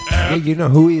 Yeah, you know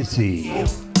who is he?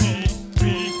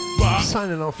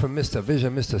 Signing off from Mr.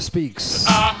 Vision, Mr. Speaks.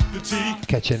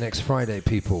 Catch you next Friday,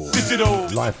 people.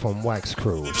 Live from Wax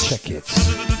Crew. Check it.